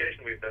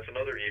 Nullification, that's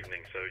another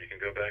evening, so you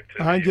can go back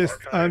to I'm the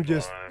just on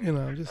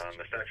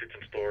the statutes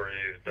and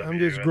stories. I'm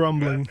just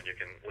grumbling. And you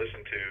can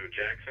listen to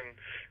Jackson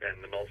and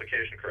the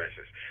nullification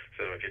crisis.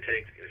 So if you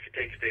take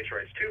states'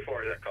 rights too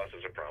far, that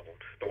causes a problem.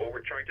 But what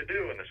we're trying to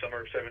do in the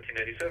summer of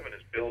 1787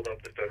 is build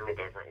up the federal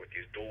government with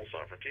these dual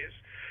sovereignties.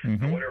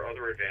 And what are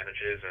other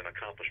advantages and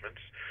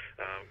accomplishments?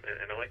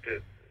 And I like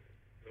to.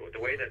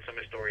 The way that some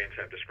historians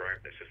have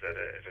described this is that,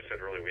 as I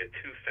said earlier, we had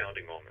two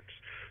founding moments.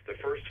 The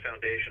first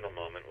foundational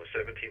moment was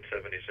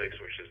 1776,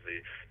 which is the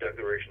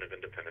Declaration of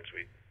Independence.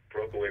 We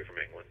broke away from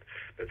England.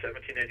 But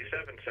 1787,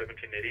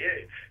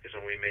 1788 is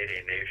when we made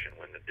a nation,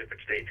 when the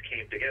different states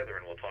came together,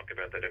 and we'll talk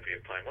about that if we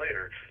have time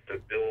later, to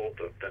build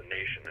the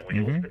nation. And when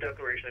you look at the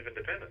Declaration of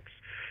Independence,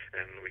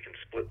 and we can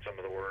split some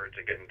of the words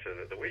and get into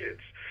the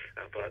weeds,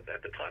 but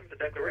at the time of the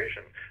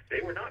Declaration,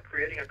 they were not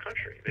creating a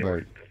country. They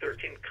were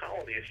 13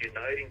 colonies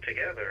uniting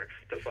together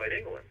to fight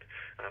England.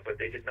 But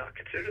they did not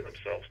consider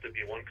themselves to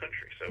be one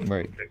country. So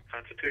the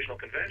Constitutional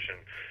Convention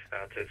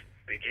to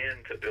begin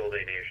to build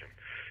a nation.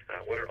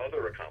 What are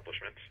other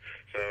accomplishments?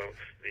 So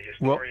the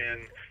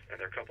historian, and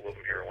there are a couple of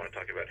them here I want to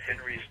talk about,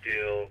 Henry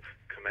Steele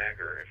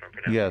Commager, if I'm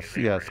pronouncing his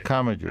name right.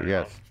 Commager,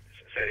 yes.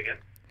 Say it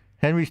again?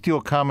 Henry Steele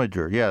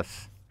Commager,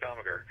 yes.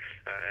 Commager.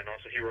 And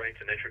also he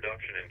writes an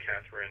introduction in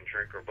Catherine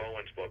Drinker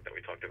Bowen's book that we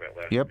talked about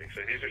last week.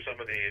 So these are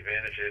some of the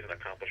advantages and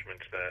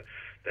accomplishments that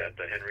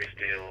Henry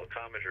Steele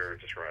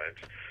Commager describes.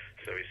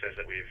 So he says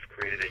that we've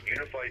created a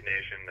unified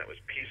nation that was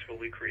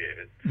peacefully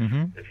created.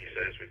 That he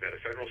says we've got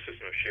a federal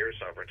system of shared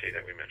sovereignty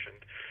that we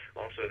mentioned.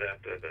 Also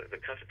that the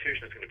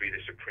Constitution is going to be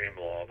the supreme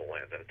law of the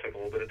land. And it took a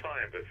little bit of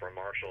time, but for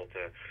Marshall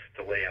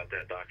to lay out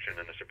that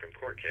doctrine in a Supreme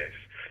Court case,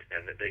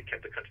 and that they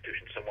kept the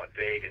Constitution somewhat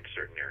vague in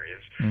certain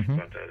areas.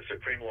 But the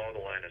supreme law of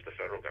the land is the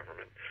federal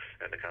government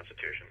and the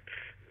Constitution.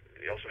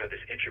 You also have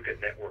this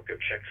intricate network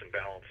of checks and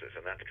balances,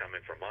 and that's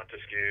coming from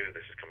Montesquieu.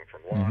 This is coming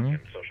from Locke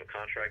and social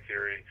contract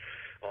theory.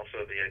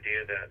 Also, the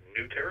idea that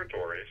new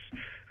territories,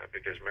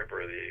 because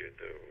remember, the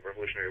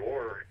Revolutionary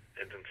War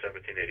ends in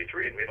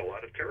 1783, and we had a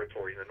lot of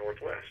territory in the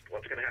Northwest.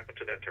 What's going to happen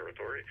to that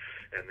territory?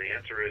 And the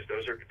answer is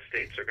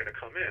states are going to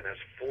come in as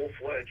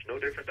full-fledged, no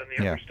different than the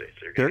other states.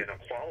 So you're going to get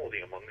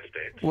equality among the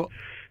states.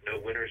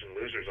 No winners and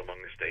losers among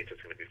the states.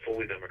 It's going to be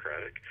fully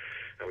democratic.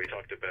 We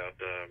talked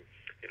about that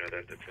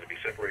it's going to be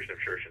separation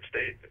of church and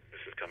state.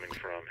 This is coming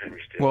from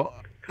Henry Steele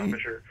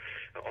Commager.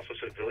 Also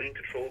civilian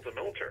control of the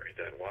military,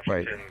 that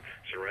Washington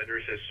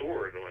surrenders his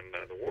sword when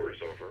the war is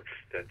over,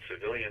 that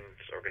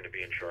civilians are going to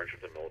be in charge of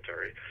the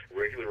military.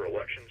 Regular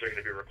elections are going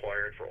to be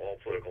required for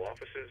all political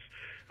offices.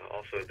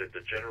 Also that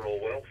the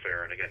general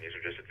welfare, and again, these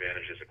are just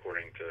advantages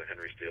according to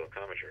Henry Steele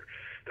Commager,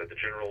 that the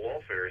general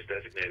welfare is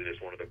designated as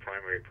one of the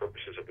primary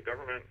purposes of the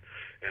government.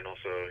 And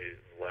also,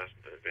 the last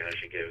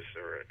advantage he gives,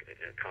 or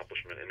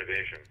accomplishment,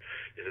 innovation,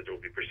 is that there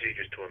will be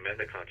procedures to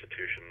amend the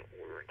Constitution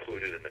were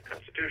included in the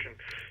Constitution.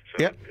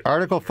 So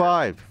Article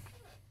 5.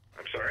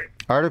 I'm sorry?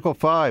 Article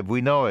 5,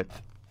 we know it.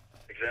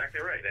 Exactly.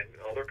 right, and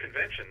other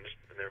conventions,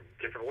 and there are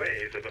different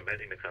ways of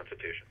amending the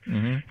Constitution.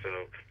 So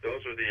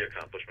those are the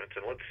accomplishments.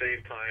 And let's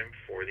save time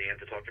for the end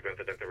to talk about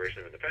the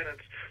Declaration of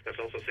Independence. Let's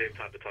also save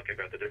time to talk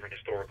about the different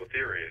historical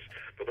theories.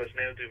 But let's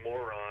now do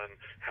more on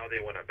how they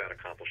went about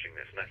accomplishing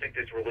this. And I think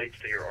this relates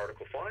to your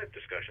Article 5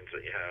 discussions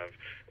that you have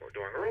or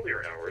during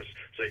earlier hours,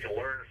 so you can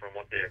learn from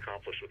what they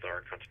accomplished with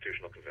our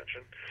Constitutional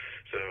Convention.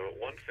 So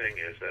one thing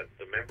is that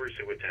the members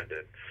who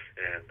attended,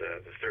 and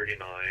the 39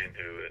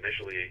 who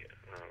initially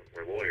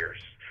were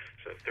lawyers,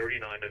 so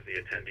 39 of the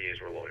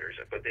attendees were lawyers,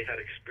 but they had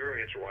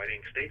experience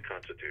writing state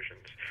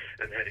constitutions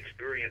and had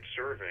experience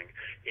serving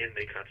in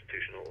the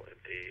constitutional,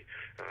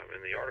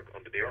 in the article,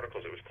 under the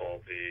articles. It was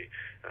called the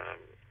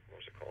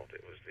what was it called?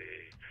 It was the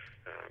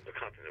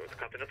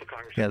Continental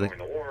Congress during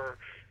the war.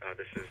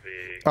 This is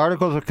the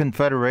Articles of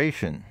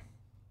Confederation.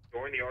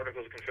 During the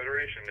Articles of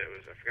Confederation, it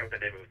was, I forgot what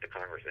the name of the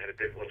Congress. They had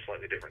a little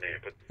slightly different name.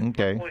 But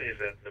Okay. the point is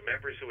that the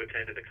members who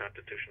attended the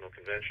Constitutional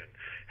Convention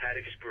had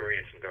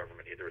experience in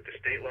government, either at the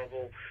state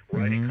level,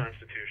 writing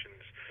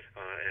constitutions,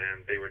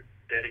 and they were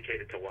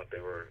dedicated to what they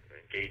were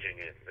engaging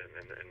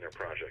in their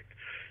project.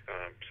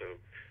 So,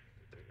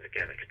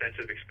 again,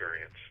 extensive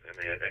experience, and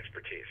they had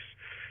expertise.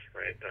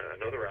 Right.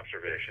 Another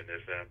observation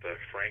is that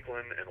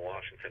Franklin and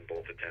Washington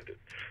both attended.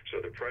 So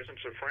the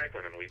presence of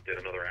Franklin, and we did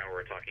another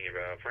hour talking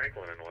about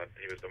Franklin and what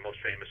he was the most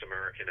famous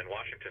American, in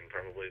Washington,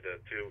 probably the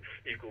two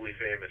equally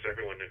famous.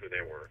 Everyone knew who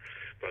they were.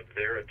 But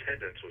their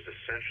attendance was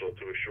essential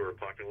to assure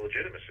popular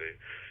legitimacy.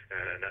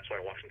 And that's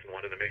why Washington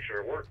wanted to make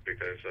sure it worked,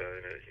 because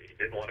he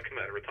didn't want to come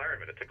out of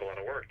retirement. It took a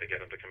lot of work to get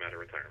him to come out of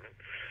retirement.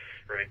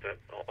 Right.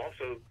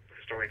 Also,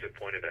 historians have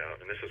pointed out,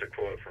 and this is a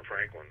quote from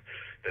Franklin,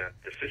 that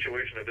the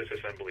situation of this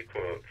assembly,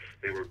 quote,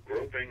 they were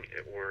groping,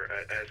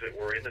 as it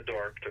were, in the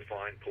dark to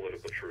find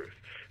political truth.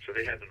 So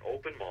they had an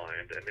open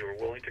mind, and they were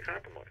willing to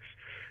compromise.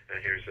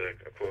 And here's a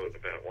quote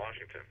about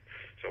Washington.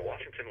 So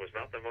Washington was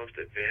not the most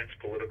advanced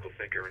political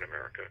thinker in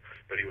America,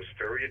 but he was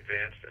very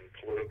advanced in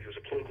he was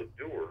a political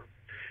doer,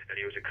 and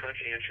he was a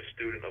conscientious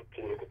student of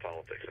political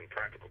politics and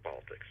practical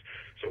politics.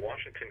 So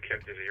Washington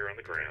kept his ear on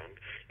the ground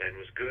and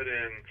was good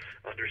in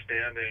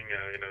understanding,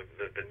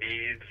 the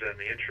needs and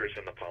the interests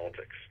in the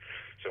politics.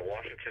 So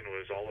Washington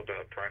was all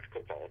about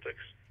practical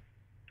politics.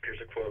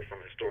 Here's a quote from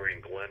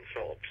historian Glenn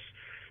Phelps,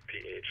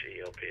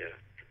 P-H-E-L-P-S.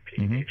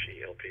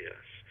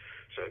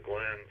 So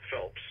Glenn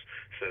Phelps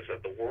says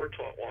that the war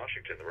taught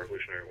Washington, the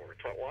Revolutionary War,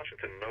 taught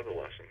Washington another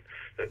lesson,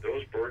 that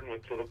those burdened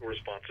with political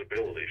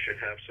responsibility should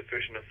have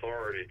sufficient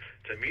authority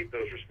to meet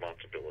those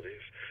responsibilities.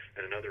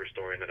 And another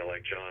historian that I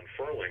like, John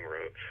Furling,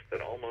 wrote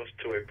that almost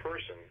to a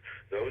person,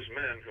 those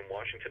men whom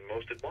Washington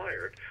most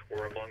admired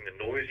were among the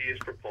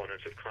noisiest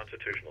proponents of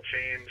constitutional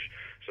change.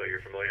 So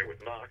you're familiar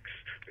with Knox.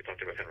 We talked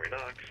about Henry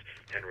Knox,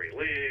 Henry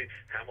Lee,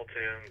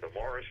 Hamilton, the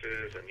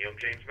Morrises, and young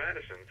James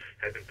Madison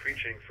had been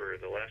preaching for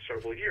the last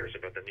several years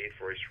about the need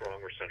for a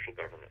stronger central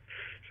government.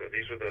 So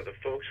these were the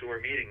folks who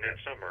were meeting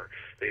that summer.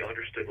 They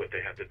understood what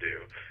they had to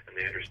do, and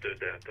they understood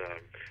that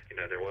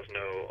there was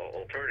no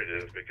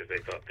alternative, because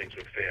they thought things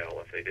would fail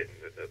if they didn't.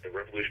 The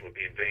revolution would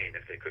be in vain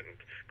if they couldn't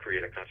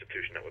create a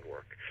constitution that would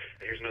work.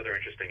 And here's another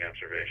interesting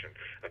observation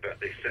about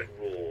they set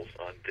rules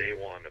on day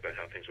one about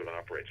how things would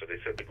operate. So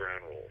they set the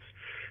ground rules.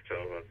 So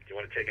do you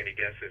want to take any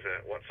guesses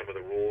at what some of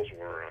the rules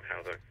were on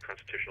how the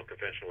Constitutional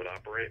Convention would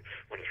operate?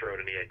 Want to throw out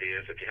any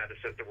ideas? If you had to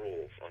set the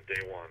rules on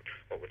day one,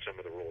 what would some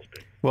of the rules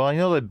be? Well, I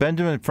know that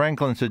Benjamin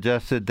Franklin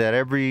suggested that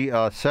every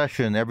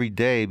session, every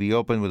day, be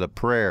opened with a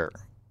prayer.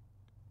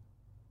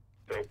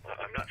 So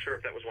I'm not sure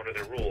if that was one of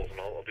their rules, and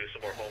I'll do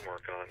some more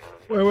homework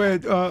on.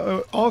 Wait.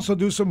 Also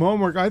do some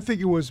homework. I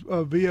think it was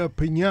via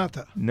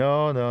piñata.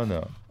 No.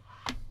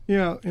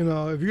 Yeah, if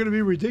you're going to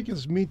be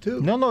ridiculous, me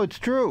too. No, it's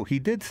true. He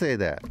did say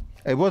that.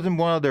 It wasn't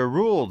one of their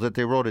rules that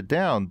they wrote it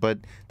down, but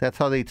that's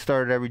how they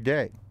started every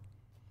day.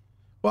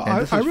 Well,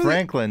 And this is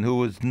Franklin, who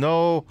was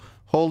no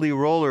holy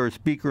roller,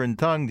 speaker in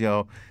tongues.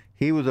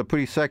 He was a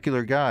pretty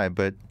secular guy,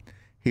 but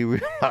he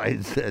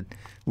realized that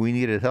we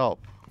needed help.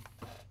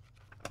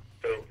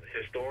 So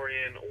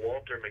historian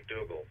Walter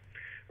McDougall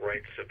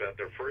writes about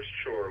their first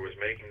chore was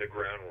making the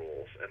ground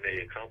rules, and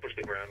they accomplished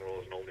the ground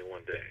rules in only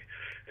one day.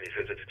 And he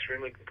says it's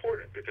extremely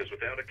important, because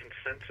without a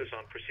consensus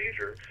on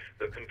procedure,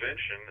 the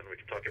convention, and we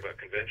can talk about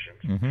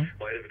conventions,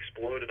 might have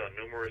exploded on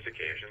numerous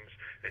occasions.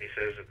 And he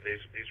says that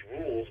these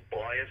rules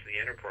bias the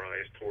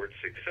enterprise towards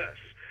success,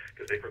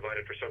 because they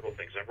provided for several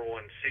things. Number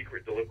one,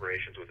 secret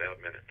deliberations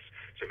without minutes.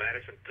 So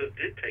Madison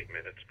did take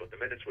minutes, but the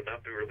minutes would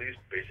not be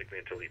released basically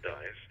until he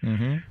dies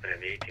in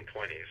the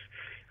 1820s.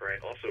 Right.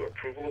 Also,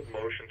 approval of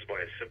motions by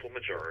a simple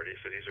majority.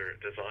 So these are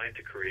designed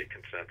to create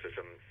consensus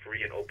and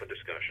free and open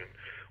discussion.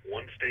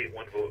 One state,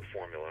 one vote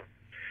formula,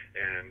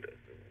 and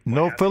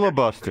no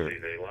filibuster.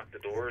 They lock the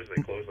doors.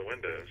 They close the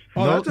windows.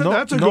 Oh,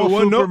 that's a good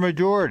one. No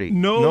supermajority.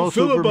 No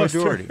filibuster.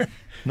 Supermajority.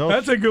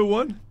 That's a good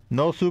one.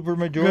 No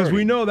supermajority. Because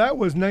we know that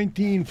was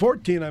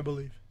 1914, I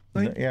believe.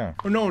 Yeah.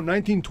 Or no,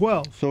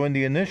 1912. So in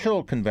the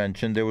initial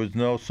convention, there was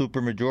no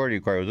supermajority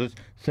required. Was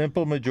this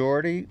simple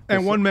majority?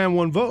 And one man,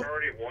 one vote.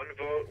 Majority, one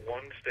vote,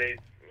 one state.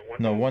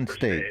 One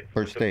state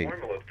per state.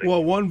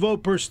 Well, one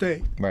vote per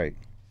state. Right.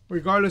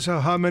 regardless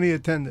of how many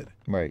attended.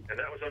 Right. And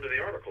that was under the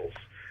articles.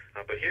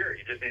 But here,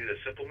 you just needed a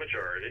simple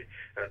majority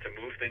to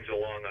move things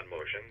along on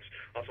motions.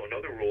 Also,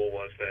 another rule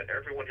was that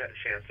everyone had a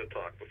chance to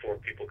talk before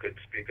people could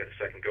speak at a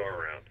second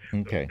go-around.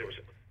 Okay. So there was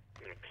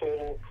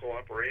total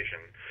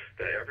cooperation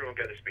that everyone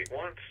got to speak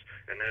once,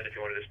 and then if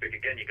you wanted to speak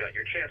again, you got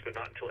your chance, but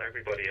not until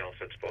everybody else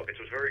had spoken.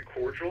 So it was very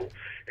cordial,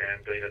 and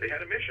they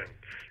had a mission,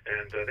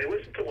 and they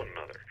listened to one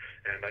another.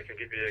 And I can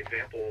give you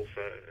examples.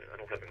 I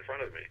don't have it in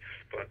front of me,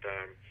 but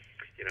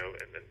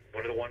and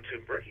one of the ones who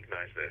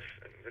recognized this,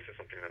 and this is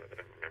something that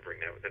I'm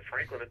remembering now, that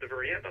Franklin at the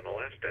very end, on the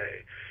last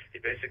day, he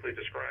basically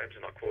describes,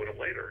 and I'll quote him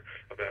later,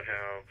 about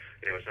how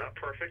it's not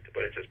perfect,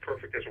 but it's as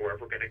perfect as we're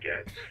ever going to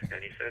get.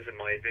 And he says, in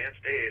my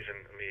advanced age, and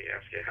let me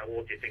ask you, how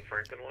old do you think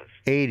Franklin was?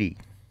 80.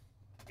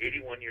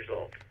 81 years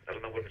old. I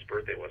don't know when his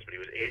birthday was, but he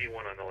was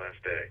 81 on the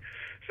last day.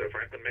 So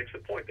Franklin makes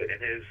the point that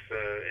in his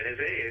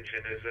age,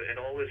 in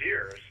all his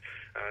years,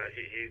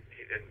 he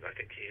and I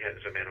think he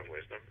is a man of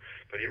wisdom,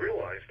 but he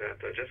realized that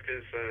just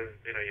because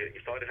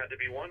you thought it had to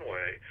be one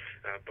way,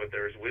 but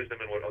there is wisdom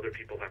in what other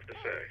people have to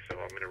say. So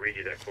I'm going to read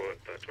you that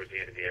quote towards the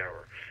end of the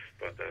hour.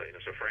 But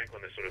so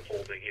Franklin is sort of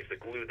he's the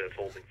glue that's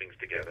holding things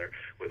together,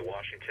 with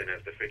Washington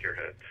as the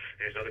figurehead. And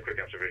here's another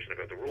quick observation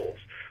about the rules.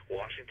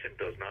 Washington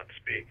does not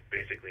speak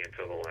basically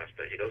until the last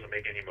day. He doesn't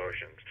make any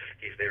motions.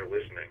 He's there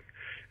listening,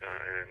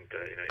 and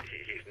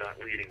he's not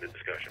leading the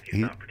discussion.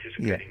 He's not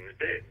participating in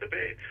the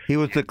debate. He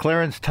was the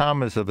Clarence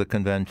Thomas of the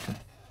convention.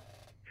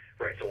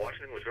 Right, so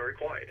Washington was very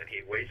quiet, and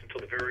he waits until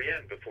the very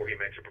end before he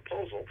makes a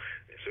proposal.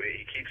 So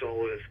he keeps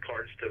all his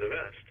cards to the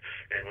vest.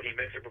 And when he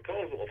makes a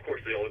proposal, of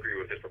course, they all agree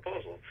with his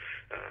proposal.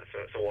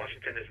 So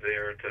Washington is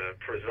there to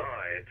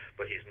preside,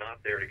 but he's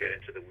not there to get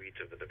into the weeds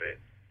of the debate.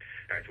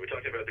 All right, so we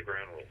talked about the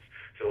ground rules.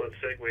 So let's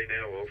segue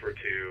now over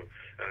to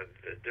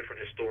the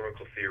different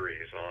historical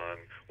theories on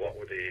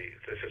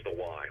this is the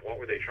why. What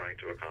were they trying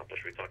to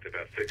accomplish? We talked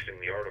about fixing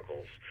the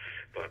articles.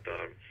 But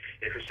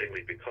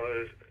interestingly,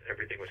 because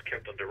everything was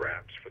kept under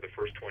wraps for the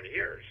first 20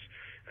 years,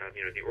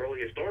 the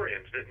early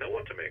historians didn't know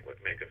what to make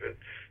of it.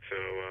 So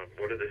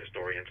what did the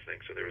historians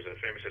think? So there was a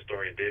famous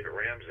historian, David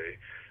Ramsay.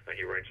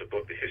 He writes a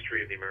book, The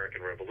History of the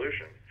American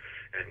Revolution.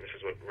 And this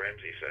is what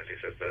Ramsay says. He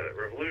says, the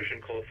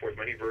revolution called forth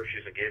many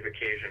virtues and gave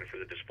occasion for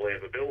the display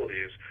of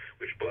abilities,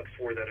 which but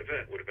for that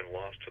event would have been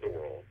lost to the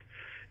world.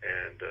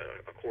 And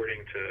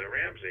according to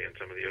Ramsay and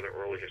some of the other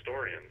early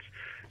historians,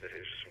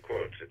 there's some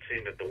quotes, it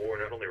seemed that the war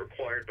not only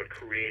required but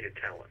created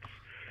talents.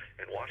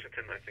 And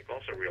Washington, I think,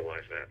 also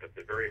realized that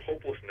the very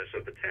hopelessness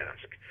of the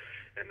task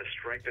and the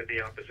strength of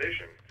the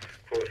opposition,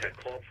 quote, had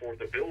called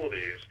forth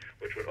abilities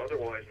which would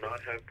otherwise not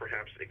have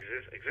perhaps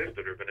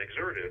existed or been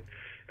exerted,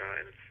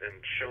 and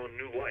shown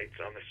new lights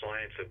on the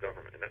science of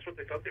government. And that's what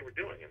they thought they were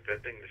doing,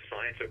 inventing the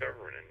science of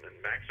government and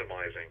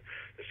maximizing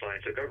the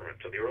science of government.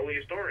 So the early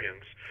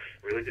historians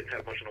really didn't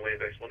have much in the way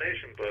of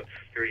explanation, but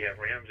here you have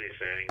Ramsay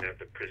saying that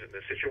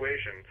the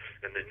situation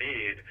and the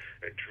need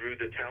drew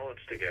the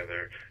talents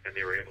together, and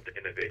they were able to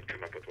innovate,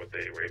 come up with what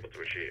they were able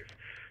to achieve.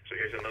 So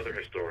here's another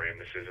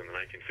historian. This is in the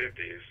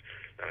 1950s.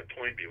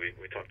 Toynbee,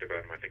 we talked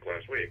about him, I think,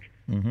 last week.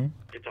 Mm-hmm.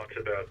 He talks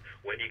about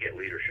when you get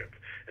leadership.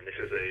 And this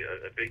is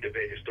a big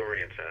debate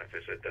historians have,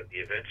 is it that the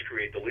events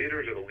create the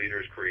leaders or the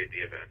leaders create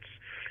the events?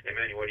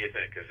 Emmanuel, what do you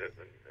think?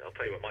 I'll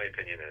tell you what my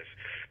opinion is.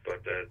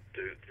 But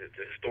do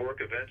historic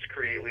events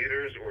create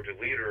leaders, or do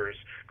leaders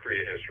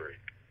create history?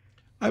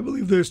 I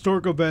believe the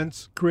historic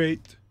events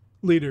create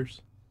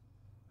leaders.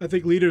 I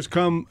think leaders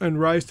come and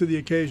rise to the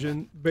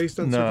occasion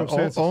based on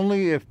circumstances.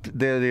 Only if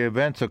the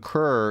events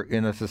occur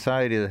in a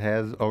society that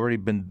has already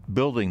been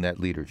building that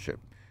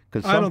leadership.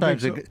 Because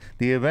sometimes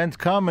the events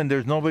come and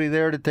there's nobody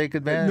there to take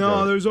advantage of it.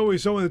 No, there's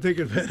always someone to take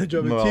advantage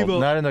of it. Well,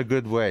 not in a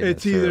good way.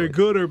 It's either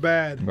good or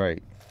bad.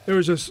 Right. There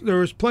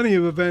was plenty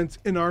of events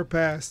in our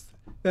past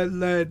that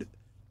led,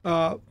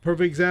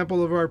 perfect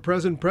example of our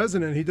present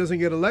president. He doesn't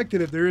get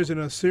elected if there isn't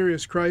a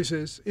serious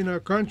crisis in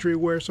our country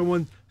where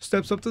someone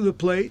steps up to the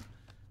plate,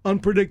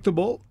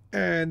 unpredictable,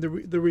 and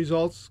the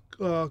results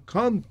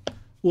come.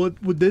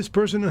 Would this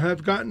person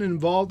have gotten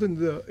involved in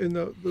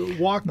the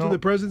walk to the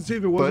presidency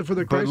if it wasn't for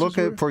the crisis? But look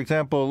at, for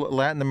example,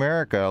 Latin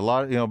America. A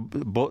lot,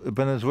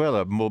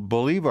 Venezuela,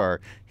 Bolivar.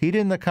 He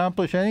didn't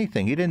accomplish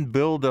anything. He didn't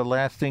build a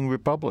lasting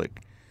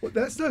republic. Well,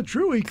 that's not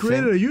true. He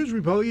created a huge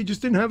republic. He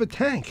just didn't have a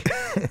tank.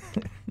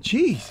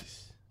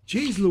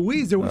 Jeez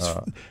Louise, there was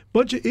a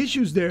bunch of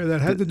issues there that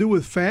had to do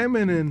with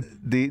famine and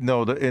in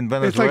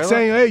Venezuela. It's like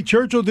saying, "Hey,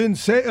 Churchill didn't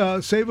save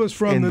us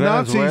from the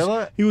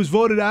Venezuela? Nazis. He was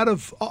voted out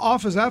of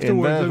office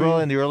afterwards." In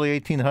Venezuela in the early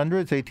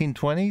 1800s,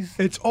 1820s.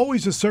 It's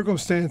always the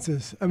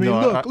circumstances. I mean,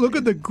 look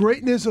at the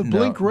greatness of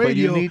Blink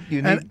Radio, you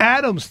need, and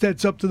Adam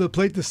steps up to the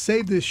plate to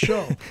save this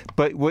show.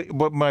 But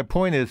what my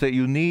point is that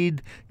you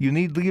need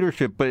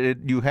leadership,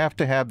 but you have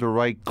to have the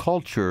right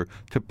culture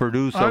to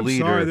produce a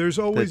leader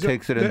that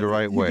takes it in the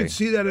right way. You can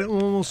see that in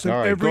almost All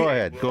right, every. Go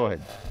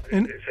ahead.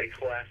 It's a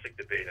classic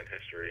debate in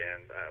history,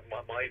 and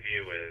my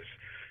view is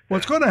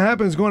what's going to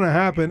happen is going to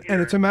happen,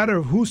 and it's a matter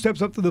of who steps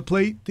up to the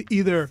plate to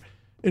either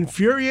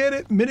infuriate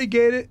it,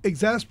 mitigate it,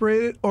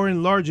 exasperate it, or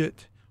enlarge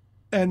it.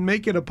 and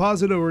make it a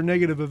positive or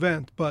negative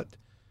event. But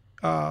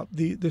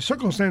the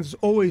circumstances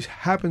always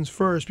happens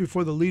first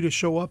before the leaders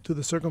show up to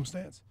the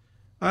circumstance.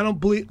 I don't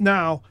believe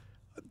now.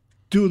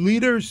 Do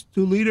leaders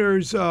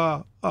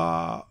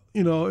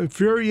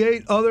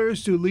infuriate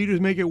others? Do leaders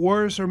make it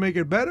worse or make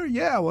it better?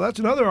 Yeah, well, that's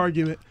another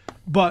argument.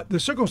 But the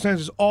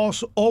circumstances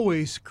also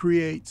always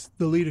creates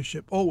the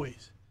leadership,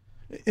 always.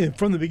 And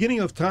from the beginning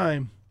of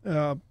time,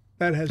 that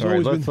has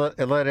always been.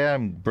 Let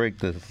Adam break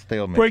the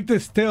stalemate. Break the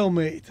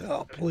stalemate.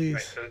 Oh, please.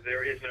 Right, so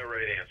there is no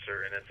right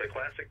answer, and it's a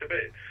classic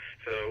debate.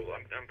 So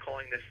I'm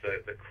calling this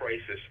the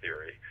crisis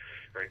theory,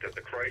 right? That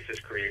the crisis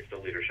creates the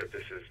leadership.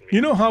 This is.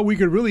 You know how we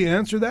could really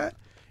answer that?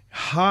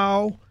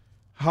 How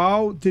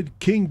did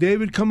King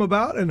David come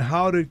about, and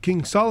how did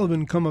King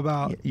Solomon come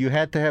about? You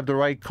had to have the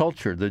right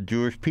culture, the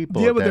Jewish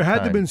people. Yeah, but there had to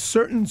time. have been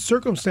certain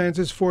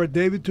circumstances for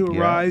David to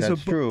arise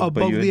that's true, above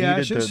but you the needed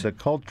ashes. The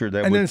culture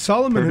that And would then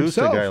Solomon produce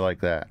himself. a guy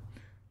like that.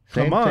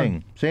 Come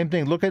on. Same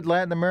thing. Look at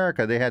Latin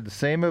America. They had the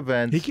same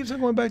events. He keeps on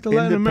going back to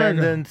Latin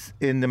America.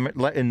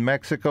 Independence in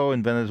Mexico,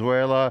 in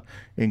Venezuela,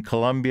 in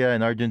Colombia,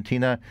 in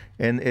Argentina,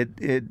 and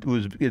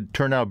it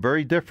turned out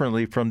very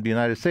differently from the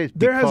United States.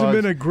 There hasn't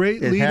been a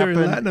great it leader in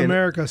happened Latin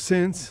America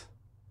since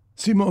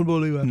Simón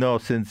Bolívar. No,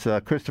 since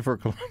Christopher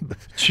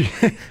Columbus.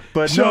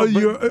 So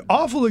you're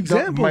awful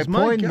examples.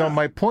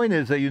 My point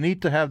is that you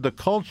need to have the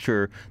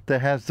culture that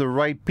has the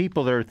right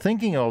people that are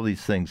thinking all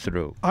these things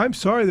through. I'm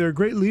sorry, there are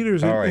great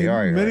leaders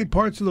in many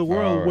parts of the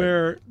world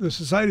where the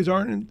societies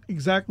aren't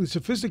exactly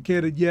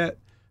sophisticated yet.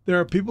 There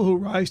are people who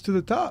rise to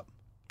the top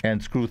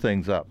and screw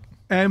things up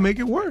and make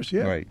it worse.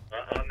 Yeah. Right.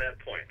 On that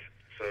point,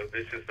 so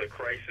this is the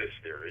crisis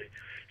theory.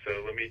 So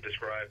let me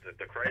describe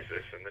the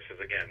crisis, and this is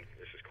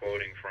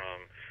quoting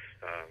from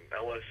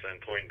Ellis and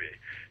Toynbee.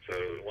 So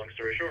long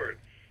story short,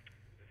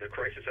 the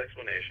crisis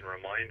explanation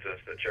reminds us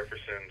that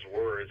Jefferson's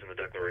words in the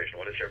Declaration,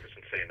 what does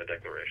Jefferson say in the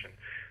Declaration?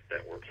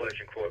 That we're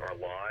pledging, quote, our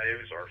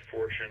lives, our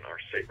fortune,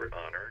 our sacred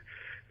honor.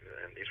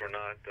 And these were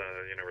not,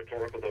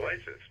 rhetorical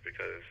devices,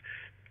 because,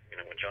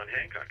 when John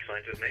Hancock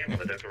signed his name on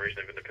the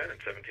Declaration of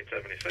Independence,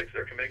 1776,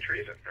 they're committing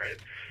treason, right?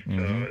 Mm-hmm.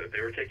 So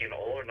they were taking an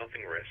all or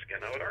nothing risk.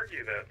 And I would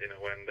argue that,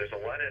 when there's a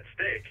lot at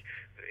stake,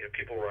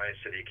 people rise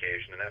to the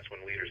occasion, and that's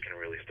when leaders can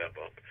really step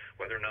up.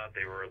 Whether or not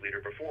they were a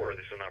leader before,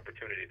 this is an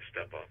opportunity to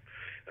step up.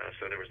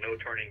 So there was no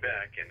turning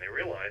back, and they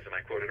realized, and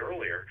I quoted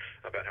earlier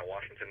about how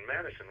Washington and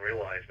Madison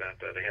realized that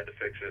they had to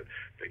fix it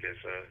because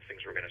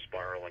things were going to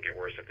spiral and get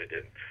worse if they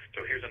didn't.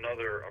 So here's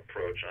another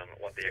approach on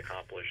what they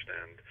accomplished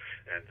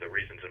and the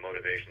reasons and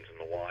motivations and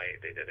the why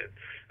they did it.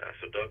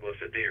 So Douglas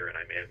Adair, and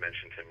I may have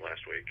mentioned him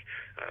last week,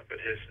 but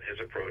his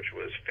approach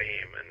was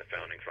fame and the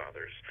Founding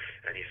Fathers,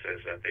 and he says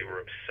that they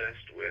were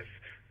obsessed with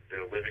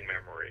their living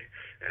memory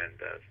and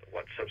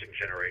what subsequent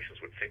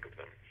generations would think of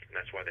them. And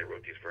that's why they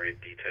wrote these very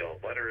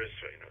detailed letters.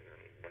 So,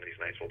 one of these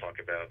nights we'll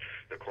talk about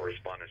the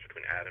correspondence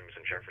between Adams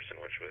and Jefferson,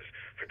 which was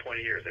for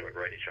 20 years they would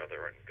write each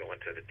other and go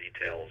into the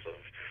details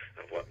of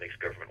what makes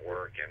government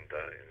work and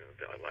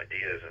the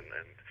ideas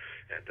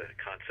and the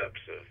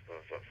concepts of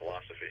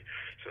philosophy.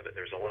 So that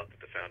there's a lot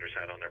that the founders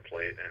had on their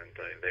plate, and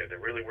they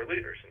really were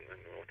leaders, and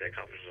what they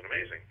accomplished was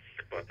amazing.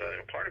 But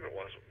part of it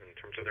was in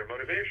terms of their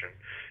motivation,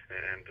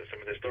 and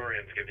some of the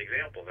historians give the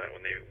example that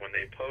when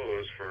they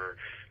posed for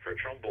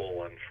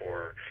Trumbull and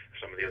for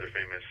some of the other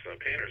famous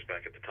painters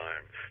back at the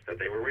time, that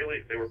they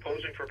were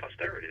posing for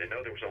posterity. They know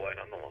there was a light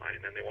on the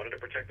line, and they wanted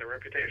to protect their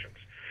reputations.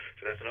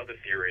 So that's another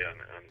theory on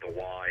the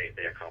why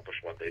they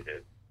accomplished what they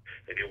did.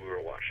 They knew we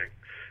were watching.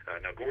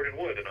 Now, Gordon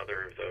Wood,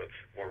 another of the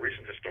more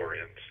recent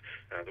historians,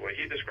 the way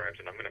he describes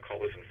it, I'm going to call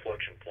this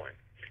inflection point.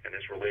 And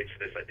this relates to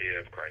this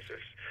idea of crisis.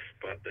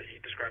 But he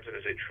describes it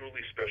as a truly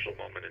special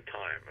moment in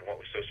time. And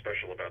what was so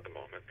special about the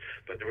moment?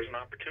 But there was an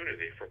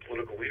opportunity for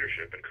political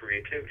leadership and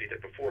creativity that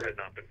before had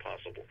not been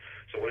possible.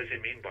 So what does he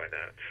mean by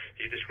that?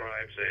 He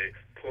describes a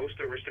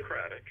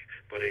post-aristocratic,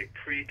 but a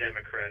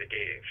pre-democratic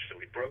age. So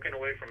we'd broken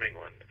away from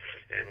England,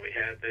 and we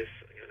had this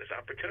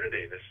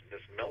opportunity, this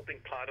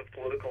melting pot of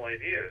political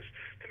ideas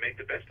to make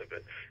the best of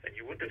it. And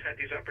you wouldn't have had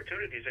these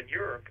opportunities in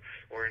Europe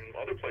or in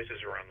other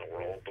places around the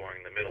world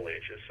during the Middle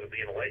Ages. So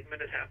the Enlightenment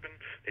had happened.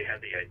 They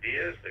had the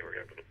ideas. They were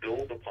able to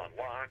build upon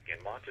Locke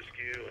and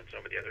Montesquieu and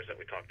some of the others that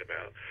we talked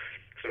about.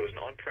 So it was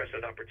an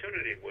unprecedented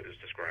opportunity, Wood is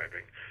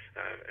describing.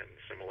 And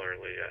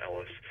similarly,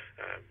 Ellis,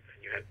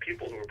 you had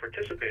people who were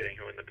participating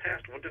who in the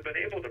past wouldn't have been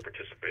able to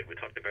participate. We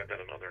talked about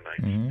that another night.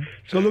 Mm-hmm.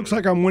 So it looks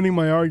like I'm winning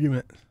my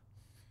argument.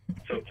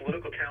 So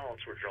political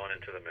talents were drawn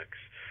into the mix.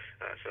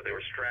 So they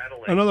were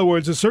straddling. In other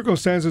words, the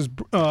circumstances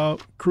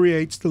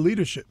creates the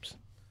leaderships.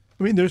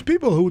 I mean, there's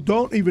people who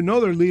don't even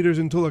know they're leaders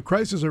until a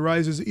crisis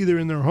arises, either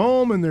in their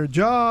home, in their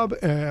job,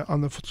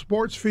 on the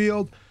sports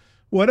field,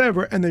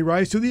 whatever, and they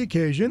rise to the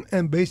occasion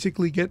and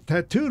basically get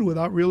tattooed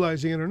without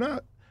realizing it or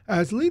not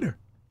as leader.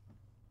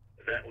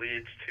 That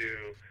leads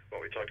to what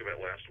what we talked about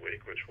last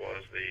week, which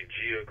was the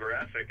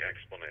geographic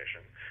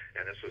explanation.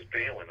 And this was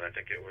Palin. I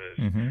think it was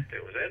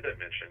Ed that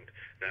mentioned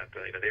that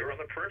they were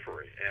on the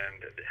periphery.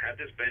 And had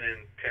this been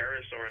in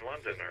Paris or in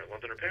London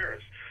or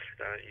Paris,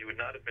 you would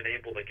not have been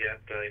able to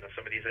get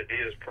some of these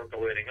ideas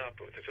percolating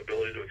up with this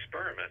ability to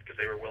experiment, because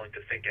they were willing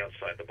to think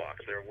outside the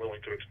box. They were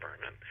willing to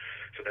experiment.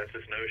 So that's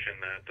this notion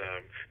that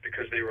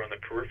because they were on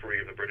the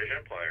periphery of the British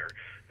Empire,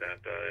 that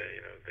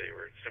they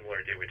were similar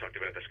idea. We talked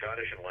about the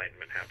Scottish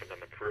Enlightenment happened on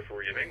the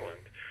periphery of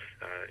England,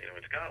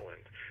 in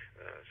Scotland.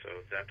 So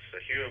that's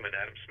Hume and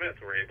Adam Smith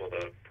were able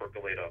to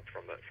percolate up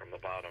from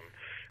the bottom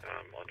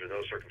under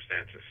those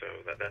circumstances. So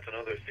that's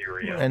another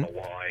theory on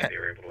why they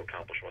were able to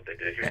accomplish what they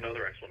did. Here's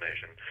another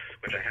explanation,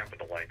 which I happen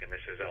to like, and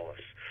this is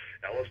Ellis.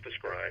 Ellis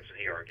describes, and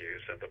he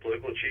argues, that the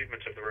political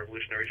achievements of the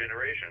revolutionary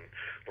generation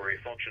were a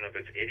function of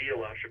its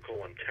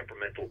ideological and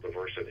temperamental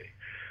diversity.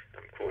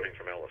 I'm quoting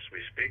from Ellis.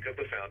 We speak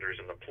of the founders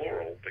in the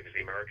plural because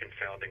the American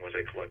founding was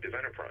a collective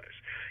enterprise.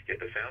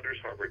 Yet the founders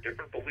harbored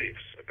different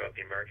beliefs about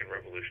the American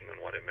Revolution and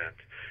what it meant.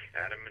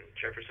 Adam and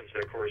Jefferson's,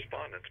 their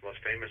correspondence,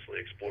 most famously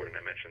explored, and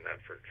I mentioned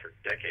that for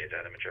decades,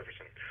 Adam and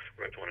Jefferson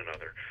wrote to one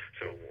another.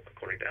 So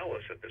according to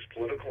Ellis, that this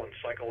political and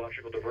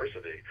psychological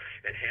diversity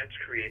enhanced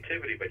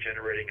creativity by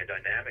generating a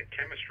dynamic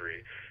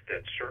chemistry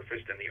that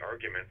surfaced in the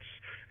arguments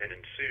and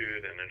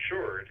ensued and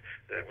ensured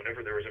that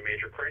whenever there was a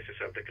major crisis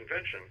at the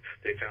convention,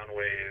 they found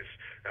ways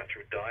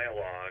through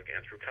dialogue and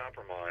through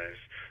compromise,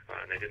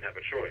 and they didn't have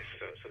a choice.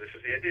 So this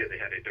is the idea.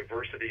 They had a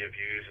diversity of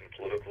views and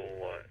political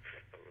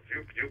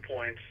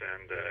viewpoints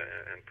and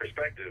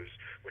perspectives,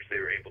 which they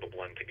were able to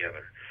blend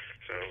together.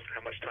 So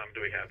how much time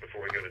do we have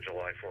before we go to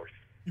July 4th?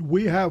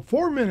 We have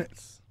 4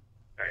 minutes.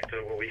 All right,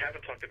 so what we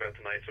haven't talked about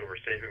tonight, so we're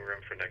saving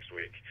room for next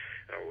week.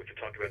 We can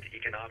talk about the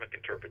economic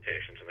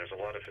interpretations, and there's a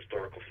lot of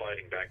historical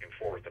fighting back and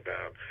forth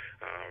about,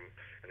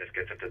 and this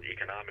gets into the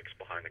economics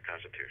behind the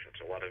Constitution.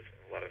 So a lot of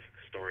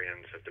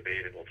historians have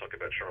debated. We'll talk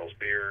about Charles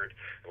Beard,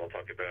 and we'll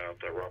talk about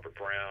Robert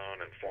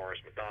Brown and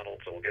Forrest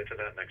McDonald. So we'll get to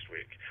that next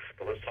week.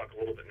 But let's talk a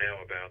little bit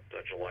now about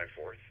July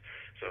 4th.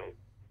 So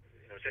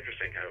it's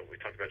interesting how we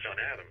talked about John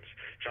Adams.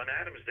 John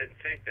Adams didn't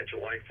think that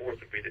July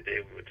 4th would be the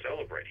day we would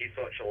celebrate. He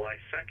thought July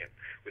 2nd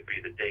would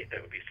be the date that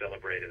would be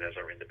celebrated as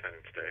our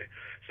Independence Day.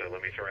 So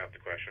let me throw out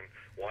the question.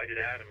 Why did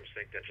Adams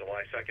think that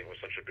July 2nd was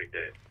such a big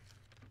date?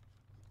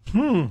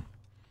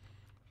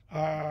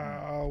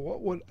 What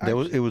would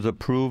it was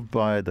approved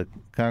by the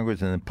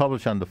Congress and then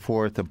published on the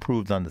 4th,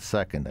 approved on the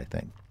 2nd, I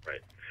think.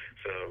 Right.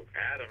 So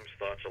Adams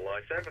thought July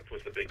 7th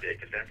was the big day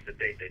because that's the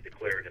date they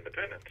declared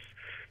independence.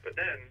 But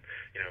then,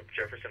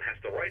 Jefferson has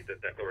to write the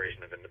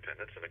Declaration of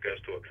Independence, and it goes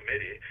to a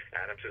committee.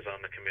 Adams is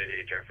on the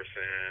committee,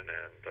 Jefferson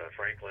and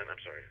Franklin. I'm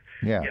sorry.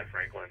 Yeah,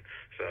 Franklin.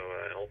 So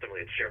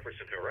ultimately, it's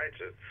Jefferson who writes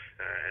it,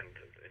 and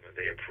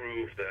they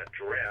approve that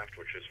draft,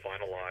 which is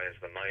finalized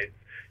the night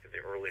in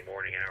the early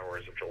morning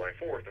hours of July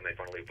 4th, and they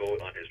finally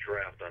vote on his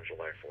draft on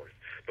July 4th.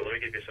 But let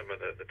me give you some of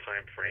the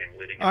time frame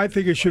leading. I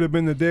think it should have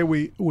been the day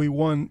we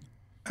won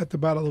at the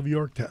Battle of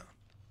Yorktown.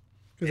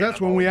 Because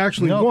that's when we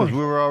actually won. No, because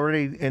we were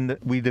already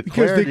we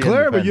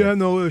declared. But you have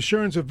no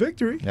assurance of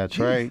victory. That's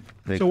right.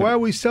 So why are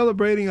we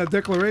celebrating a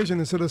declaration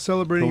instead of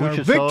celebrating our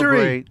victory?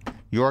 Celebrate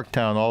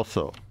Yorktown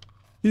also.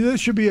 There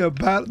should be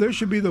There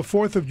should be the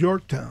 4th of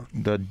Yorktown.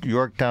 The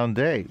Yorktown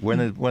Day.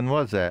 When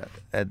was that?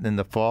 In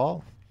the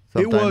fall?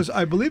 Sometime? It was.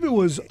 I believe it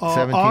was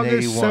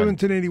August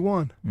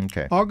 1781.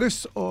 Okay.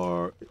 August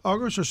or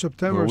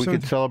September. Well, we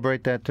could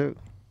celebrate that too.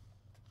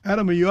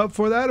 Adam, are you up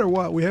for that or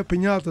what? We have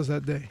piñatas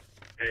that day.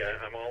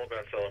 Yeah, I'm all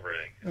about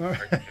celebrating. All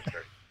right.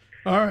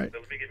 All right. So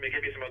let me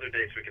give you some other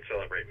dates we can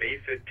celebrate. May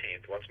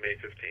 15th. What's May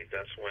 15th?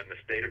 That's when the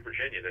state of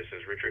Virginia, this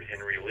is Richard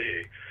Henry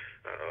Lee,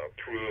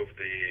 approved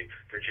the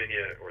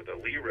Virginia, or the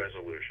Lee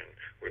Resolution,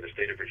 where the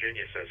state of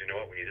Virginia says, you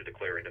know what, we need to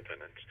declare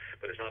independence.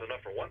 But it's not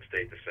enough for one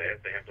state to say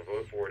it. They have to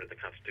vote for it at the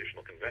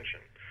Constitutional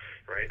Convention,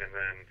 right? And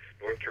then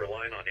North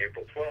Carolina on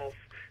April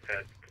 12th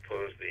had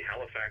proposed the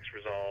Halifax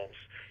Resolves.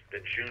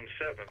 Then June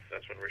 7th,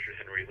 that's when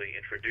Richard Henry Lee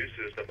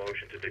introduces the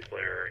motion to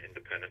declare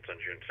independence on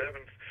June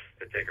 7th,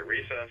 to take a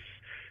recess,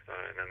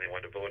 and then they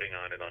went to voting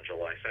on it on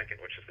July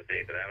 2nd, which is the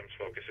date that Adams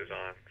focuses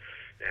on.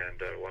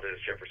 And what does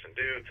Jefferson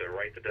do to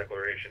write the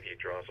Declaration? He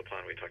draws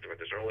upon, we talked about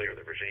this earlier,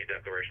 the Virginia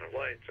Declaration of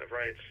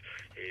Rights.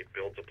 He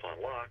builds upon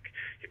Locke.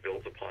 He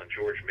builds upon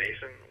George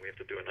Mason. We have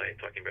to do a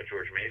night talking about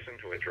George Mason,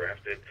 who had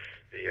drafted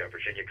the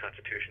Virginia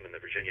Constitution and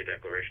the Virginia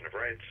Declaration of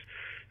Rights.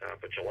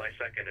 But July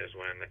 2nd is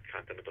when the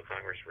Continental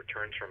Congress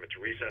returns from its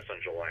recess on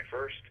July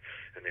 1st,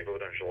 and they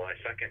vote on July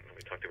 2nd. And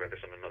we talked about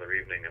this on another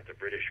evening, that the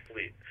British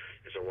fleet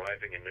is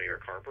arriving in New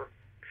York Harbor.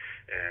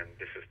 And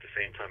this is the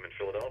same time in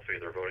Philadelphia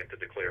they're voting to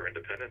declare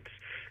independence,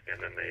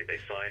 and then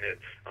they sign it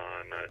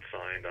it's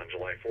signed on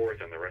July 4th,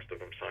 and the rest of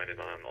them sign it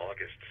on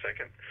August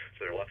 2nd.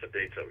 So there are lots of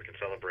dates that we can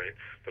celebrate,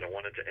 but I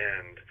wanted to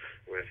end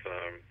with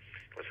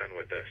let's end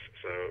with this.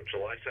 So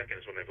July 2nd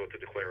is when they vote to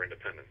declare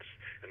independence,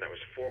 and that was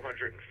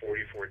 444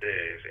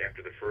 days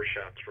after the first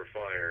shots were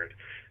fired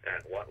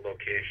at what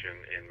location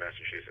in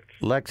Massachusetts?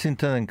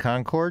 Lexington and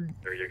Concord?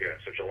 There you go.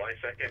 So July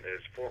 2nd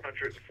is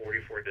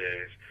 444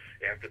 days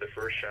after the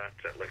first shots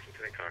at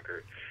Lexington and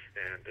Concord,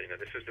 and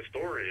this is the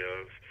story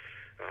of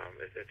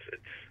it's.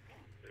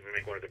 Let me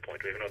make one other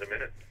point. Do we have another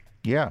minute?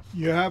 Yeah.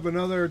 You have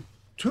another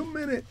 2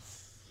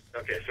 minutes.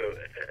 Okay, so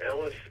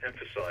Ellis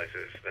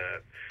emphasizes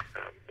that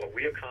what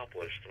we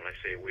accomplished, when I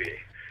say we,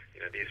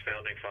 these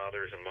founding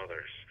fathers and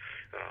mothers,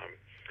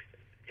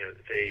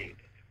 they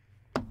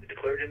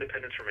declared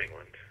independence from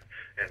England,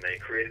 and they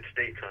created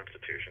state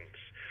constitutions,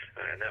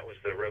 and that was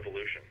the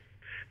revolution.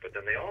 But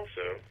then they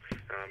also,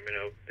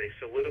 they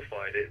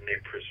solidified it and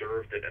they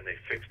preserved it and they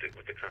fixed it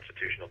with the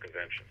Constitutional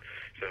Convention.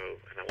 So,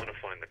 and I want to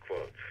find the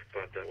quote,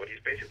 but what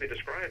he's basically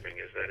describing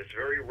is that it's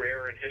very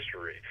rare in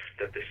history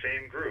that the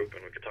same group,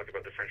 and we could talk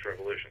about the French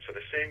Revolution, so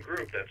the same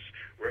group that's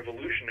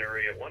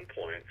revolutionary at one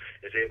point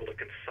is able to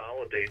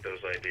consolidate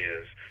those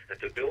ideas and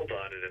to build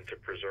on it and to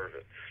preserve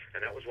it. And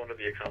that was one of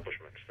the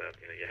accomplishments, that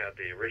you had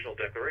the original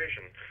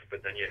Declaration,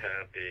 but then you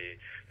had the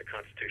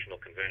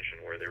Constitutional Convention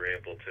where they were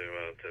able to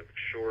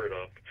shore it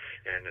up.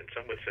 And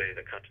some would say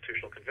the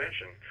Constitutional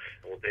Convention,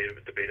 and we'll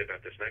debate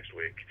about this next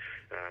week,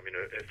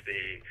 if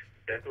the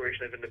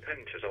Declaration of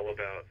Independence is all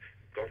about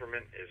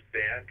government is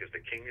bad because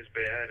the king is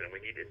bad and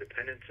we need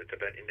independence, it's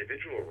about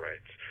individual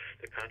rights.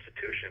 The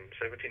Constitution,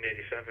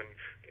 1787,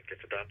 it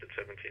gets adopted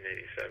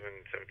 1787,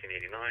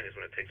 1789 is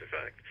when it takes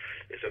effect,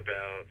 is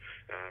about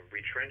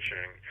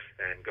retrenching,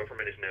 and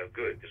government is now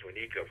good because we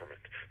need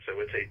government. So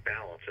it's a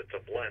balance, it's a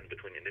blend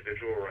between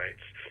individual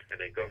rights and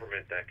a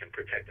government that can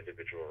protect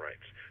individual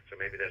rights. So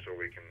maybe that's where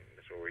we can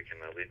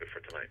leave it for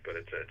tonight. But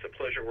it's a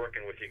pleasure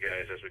working with you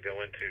guys as we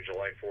go into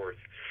July 4th,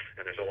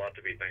 and there's a lot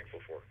to be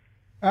thankful for.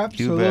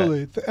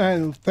 Absolutely.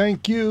 And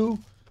thank you,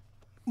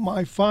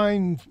 my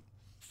fine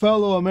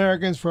fellow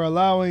Americans, for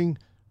allowing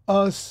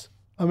us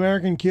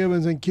American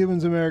Cubans and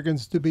Cubans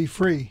Americans to be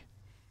free.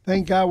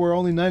 Thank God we're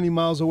only 90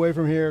 miles away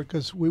from here,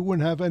 because we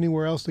wouldn't have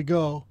anywhere else to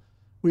go.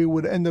 We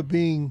would end up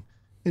being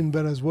in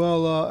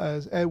Venezuela,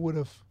 as Ed would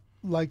have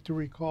liked to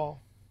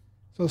recall.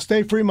 So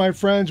stay free, my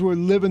friends. We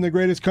live in the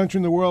greatest country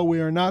in the world. We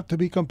are not to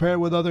be compared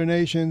with other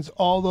nations.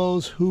 All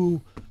those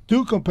who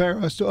do compare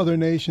us to other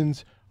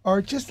nations are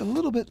just a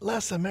little bit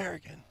less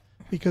American,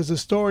 because the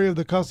story of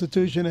the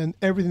Constitution and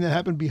everything that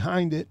happened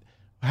behind it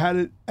had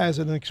it as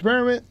an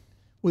experiment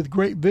with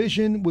great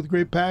vision, with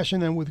great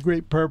passion, and with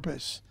great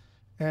purpose.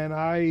 And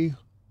I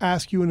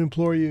ask you and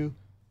implore you,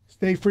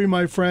 stay free,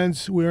 my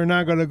friends. We are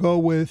not going to go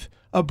with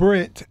a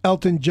Brit,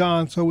 Elton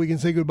John, so we can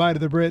say goodbye to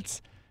the Brits.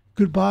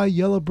 Goodbye,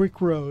 Yellow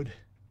Brick Road.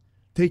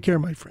 Take care,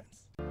 my friend.